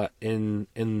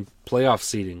in playoff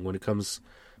seeding when it comes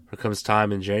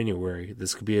time in January.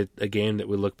 This could be a game that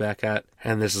we look back at,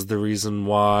 and this is the reason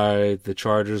why the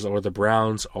Chargers or the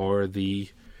Browns are the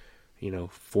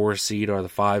 4 seed or the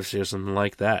 5 seed or something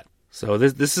like that. So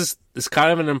this is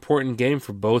kind of an important game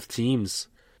for both teams,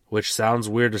 which sounds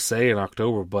weird to say in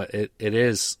October, but it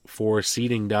is for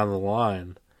seeding down the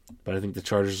line. But I think the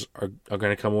Chargers are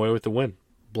going to come away with the win.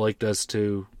 Blake does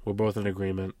too. We're both in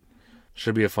agreement.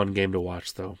 Should be a fun game to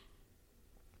watch, though.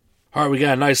 All right, we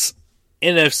got a nice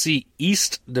NFC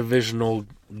East divisional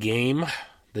game.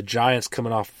 The Giants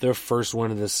coming off their first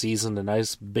win of the season. A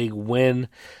nice big win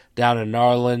down in New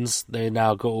Orleans. They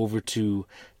now go over to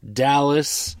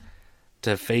Dallas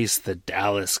to face the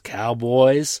Dallas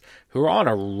Cowboys, who are on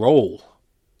a roll.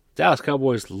 Dallas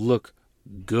Cowboys look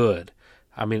good.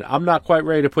 I mean, I'm not quite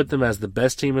ready to put them as the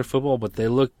best team in football, but they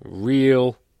look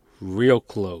real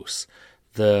close.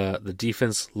 The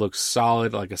defense looks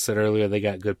solid. Like I said earlier, they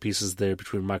got good pieces there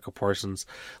between Michael Parsons,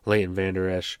 Leighton Vander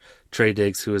Esch, Trey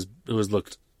Diggs, who has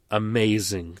looked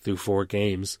amazing through 4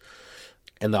 games,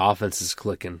 and the offense is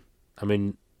clicking. I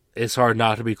mean, it's hard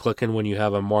not to be clicking when you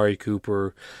have Amari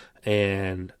Cooper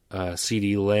and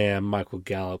CeeDee Lamb, Michael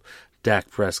Gallup,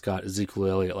 Dak Prescott, Ezekiel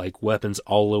Elliott, like weapons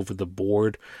all over the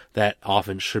board. That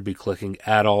offense should be clicking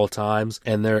at all times,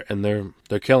 and they're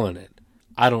killing it.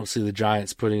 I don't see the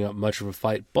Giants putting up much of a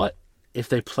fight, but if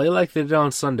they play like they did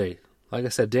on Sunday, like I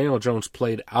said, Daniel Jones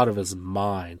played out of his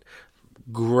mind.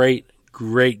 Great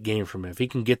game from him. If he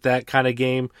can get that kind of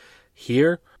game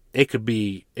here, it could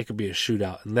be a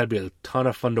shootout, and that'd be a ton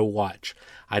of fun to watch.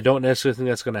 I don't necessarily think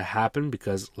that's going to happen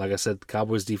because, like I said, the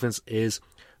Cowboys' defense is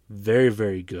very,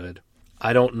 very good.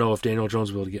 I don't know if Daniel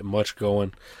Jones will be able to get much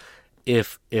going.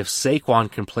 If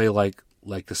Saquon can play like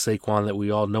the Saquon that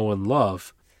we all know and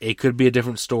love, it could be a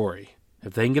different story.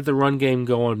 If they can get the run game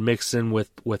going, mixed in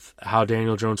with how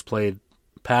Daniel Jones played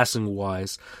passing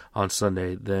wise on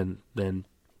Sunday, then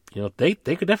they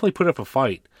could definitely put up a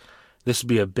fight. This would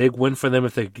be a big win for them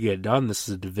if they could get it done. This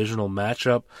is a divisional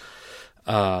matchup.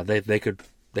 They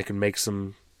could make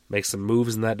some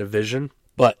moves in that division.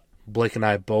 But Blake and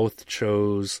I both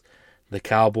chose the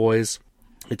Cowboys.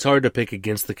 It's hard to pick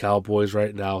against the Cowboys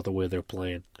right now with the way they're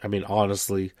playing. I mean,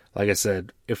 honestly, like I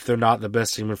said, if they're not the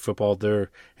best team in football, they're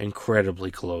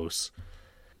incredibly close.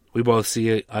 We both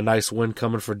see a nice win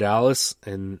coming for Dallas,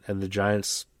 and the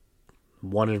Giants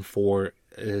 1-4.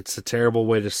 It's a terrible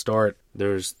way to start.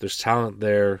 There's talent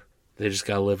there. They just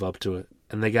got to live up to it,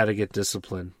 and they got to get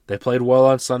disciplined. They played well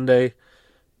on Sunday,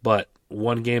 but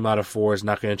 1 game out of 4 is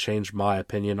not going to change my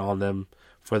opinion on them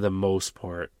for the most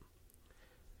part.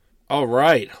 All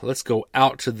right, let's go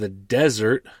out to the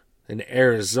desert in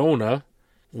Arizona,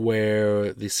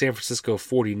 where the San Francisco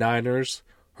 49ers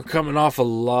are coming off a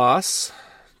loss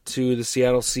to the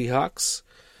Seattle Seahawks,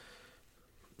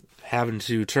 having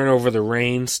to turn over the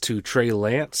reins to Trey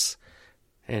Lance,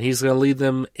 and he's going to lead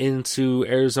them into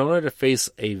Arizona to face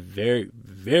a very,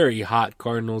 very hot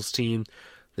Cardinals team.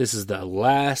 This is the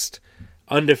last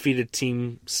undefeated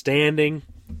team standing,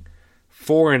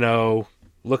 4-0.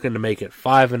 Looking to make it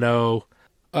 5-0.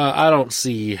 I don't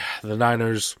see the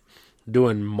Niners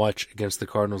doing much against the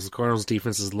Cardinals. The Cardinals'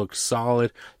 defense has looked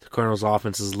solid. The Cardinals'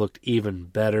 offense has looked even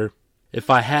better. If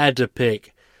I had to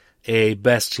pick a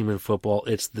best team in football,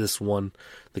 it's this one.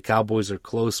 The Cowboys are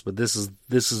close, but this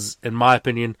is in my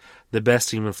opinion the best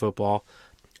team in football.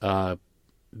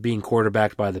 Being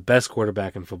quarterbacked by the best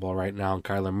quarterback in football right now,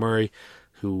 Kyler Murray,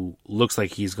 who looks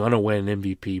like he's going to win an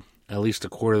MVP. At least a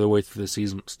quarter of the way through the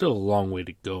season. Still a long way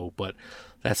to go, but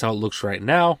that's how it looks right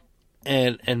now.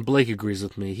 And Blake agrees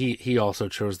with me. He also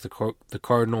chose the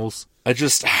Cardinals. I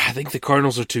think the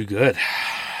Cardinals are too good.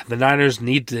 The Niners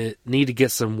need to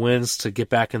get some wins to get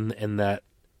back in that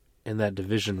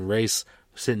division race.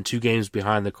 sitting 2 games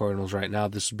behind the Cardinals right now.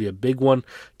 This would be a big one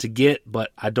to get,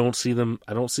 but I don't see them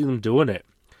doing it.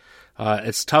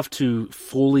 It's tough to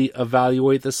fully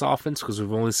evaluate this offense because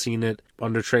we've only seen it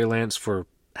under Trey Lance for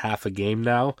half a game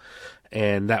now,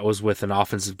 and that was with an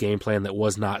offensive game plan that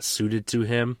was not suited to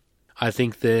him. I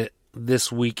think that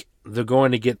this week they're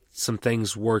going to get some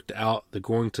things worked out. They're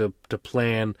going to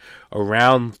plan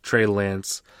around Trey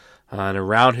Lance and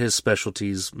around his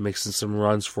specialties, mixing some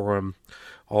runs for him,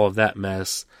 all of that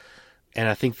mess. And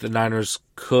I think the Niners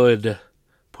could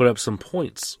put up some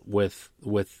points with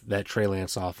that Trey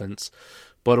Lance offense.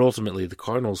 But ultimately, the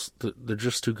Cardinals, they're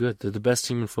just too good. They're the best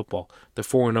team in football. They're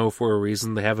 4-0 for a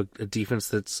reason. They have a defense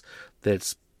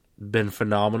that's been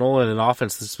phenomenal and an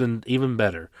offense that's been even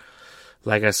better.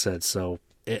 Like I said, so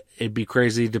it'd be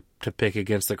crazy to pick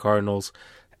against the Cardinals,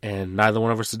 and neither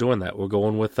one of us is doing that. We're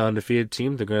going with the undefeated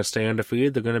team. They're going to stay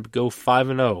undefeated. They're going to go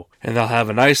 5-0, and they'll have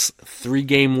a nice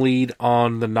 3-game lead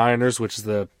on the Niners, which is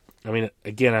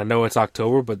again, I know it's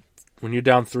October, but when you're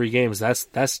down 3 games,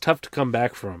 that's tough to come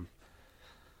back from.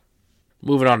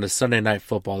 Moving on to Sunday Night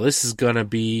Football. This is going to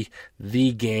be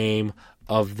the game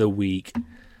of the week.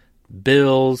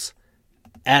 Bills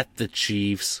at the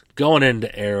Chiefs, going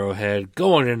into Arrowhead,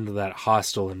 going into that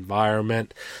hostile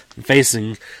environment, and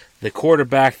facing the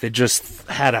quarterback that just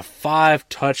had a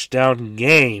 5-touchdown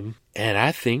game. And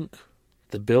I think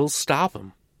the Bills stop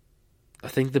him. I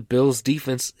think the Bills'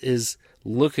 defense is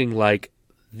looking like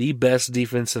the best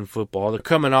defense in football. They're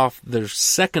coming off their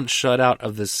second shutout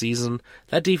of the season.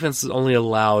 That defense has only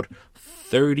allowed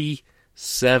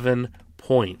 37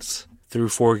 points through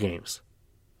 4 games.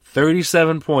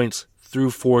 37 points through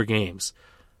 4 games.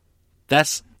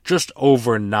 That's just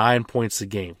over 9 points a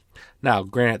game. Now,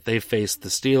 granted, they faced the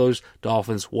Steelers,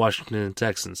 Dolphins, Washington, and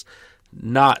Texans.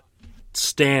 Not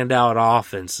standout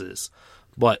offenses.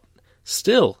 But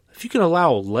still, if you can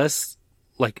allow less,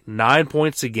 like 9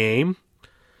 points a game,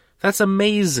 that's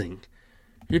amazing.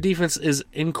 Your defense is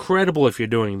incredible if you're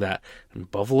doing that. And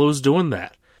Buffalo's doing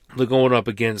that. They're going up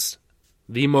against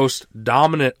the most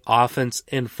dominant offense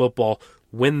in football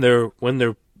when they're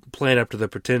playing up to their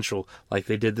potential, like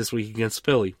they did this week against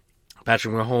Philly.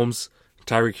 Patrick Mahomes,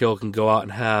 Tyreek Hill can go out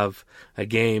and have a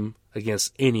game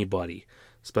against anybody,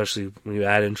 especially when you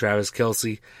add in Travis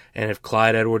Kelce. And if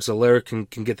Clyde Edwards-Helaire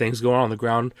can get things going on the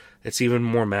ground, it's even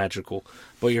more magical.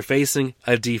 But you're facing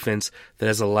a defense that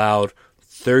has allowed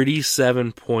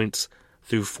 37 points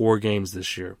through 4 games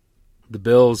this year. The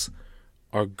Bills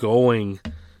are going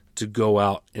to go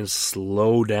out and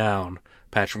slow down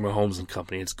Patrick Mahomes and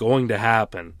company. It's going to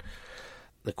happen.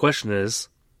 The question is,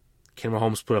 can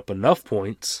Mahomes put up enough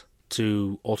points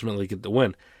to ultimately get the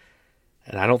win?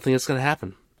 And I don't think it's going to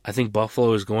happen. I think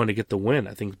Buffalo is going to get the win.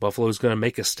 I think Buffalo is going to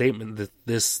make a statement that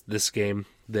this game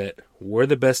that we're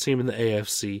the best team in the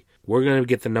AFC. We're going to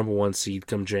get the number 1 seed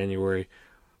come January.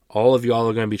 All of y'all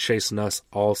are going to be chasing us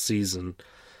all season.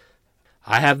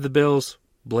 I have the Bills.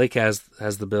 Blake has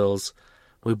the Bills.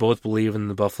 We both believe in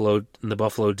the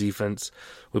Buffalo defense.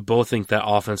 We both think that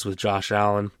offense with Josh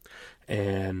Allen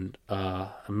and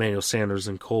Emmanuel Sanders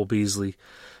and Cole Beasley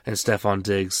and Stephon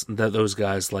Diggs, those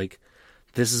guys, like,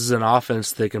 this is an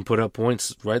offense that can put up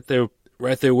points right there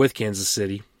with Kansas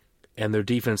City, and their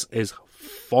defense is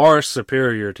far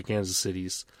superior to Kansas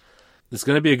City's. It's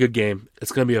going to be a good game.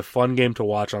 It's going to be a fun game to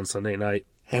watch on Sunday night,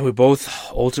 and we both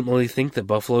ultimately think that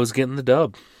Buffalo's getting the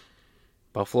dub.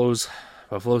 Buffalo's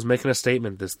making a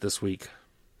statement this week.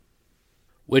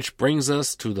 Which brings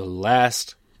us to the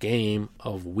last game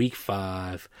of Week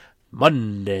 5,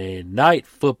 Monday Night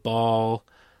Football.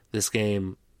 This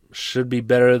game should be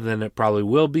better than it probably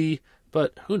will be,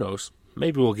 but who knows?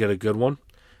 Maybe we'll get a good one.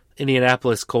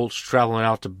 Indianapolis Colts traveling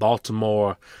out to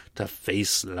Baltimore to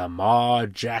face Lamar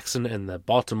Jackson and the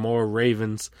Baltimore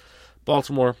Ravens.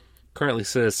 Baltimore currently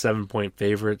sit as 7-point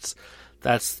favorites.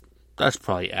 That's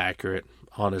probably accurate,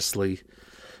 honestly.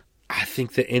 I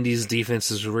think the Indy's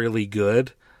defense is really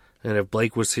good, and if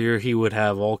Blake was here, he would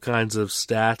have all kinds of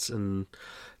stats and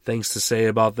things to say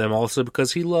about them also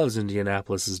because he loves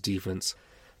Indianapolis' defense.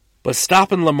 But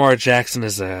stopping Lamar Jackson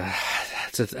is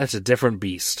that's a different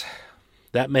beast.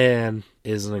 That man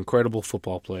is an incredible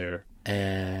football player,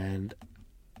 and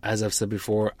as I've said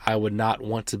before, I would not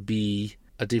want to be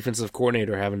a defensive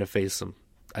coordinator having to face him.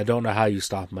 I don't know how you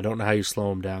stop him. I don't know how you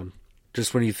slow him down.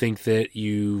 Just when you think that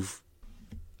you've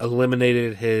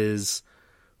eliminated his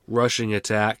rushing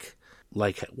attack,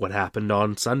 like what happened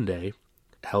on Sunday,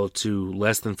 held to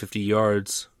less than 50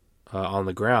 yards on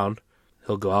the ground,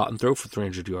 he'll go out and throw for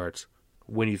 300 yards.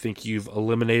 When you think you've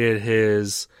eliminated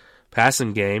his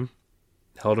passing game,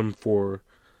 held him for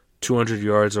 200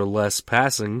 yards or less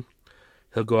passing,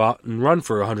 he'll go out and run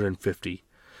for 150.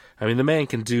 I mean, the man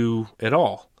can do it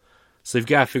all. So you've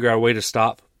got to figure out a way to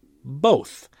stop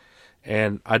both.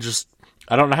 And I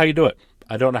don't know how you do it.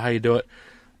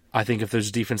 I think if there's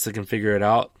a defense that can figure it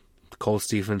out, the Colts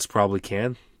defense probably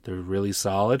can. They're really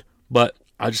solid. But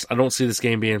I don't see this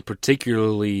game being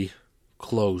particularly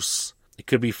close. It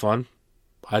could be fun.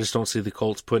 I just don't see the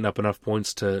Colts putting up enough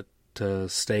points to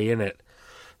stay in it.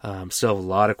 Still have a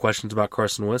lot of questions about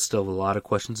Carson Wentz. Still have a lot of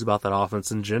questions about that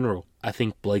offense in general. I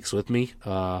think Blake's with me.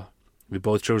 We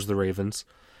both chose the Ravens.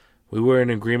 We were in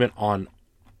agreement on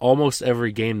almost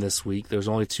every game this week. There was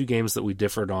only 2 games that we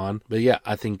differed on. But yeah,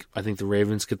 I think the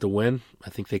Ravens get the win. I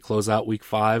think they close out week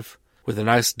 5 with a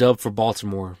nice dub for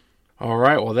Baltimore. All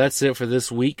right, well, that's it for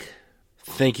this week.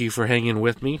 Thank you for hanging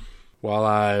with me while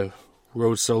I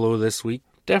rode solo this week.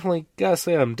 Definitely, gotta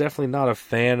say, I'm definitely not a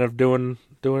fan of doing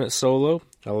it solo.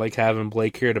 I like having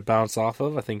Blake here to bounce off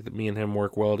of. I think that me and him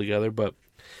work well together. But,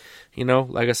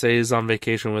 like I say, he's on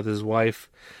vacation with his wife.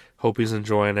 Hope he's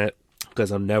enjoying it, because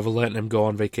I'm never letting him go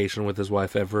on vacation with his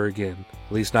wife ever again.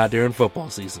 At least not during football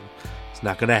season. It's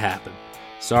not going to happen.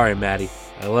 Sorry, Maddie.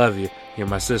 I love you. You're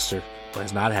my sister. But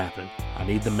it's not happening. I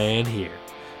need the man here.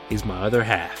 He's my other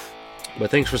half. But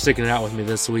thanks for sticking it out with me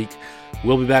this week.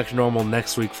 We'll be back to normal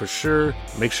next week for sure.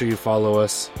 Make sure you follow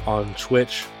us on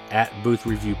Twitch at Booth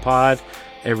Review Pod.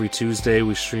 Every Tuesday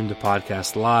we stream the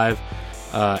podcast live.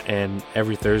 And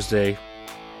every Thursday,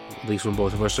 at least when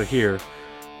both of us are here,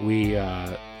 we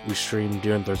stream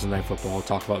during Thursday Night Football,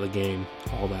 talk about the game,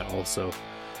 all that also.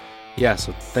 Yeah,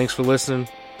 so thanks for listening.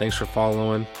 Thanks for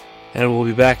following. And we'll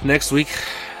be back next week.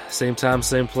 Same time,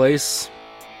 same place.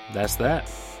 That's that.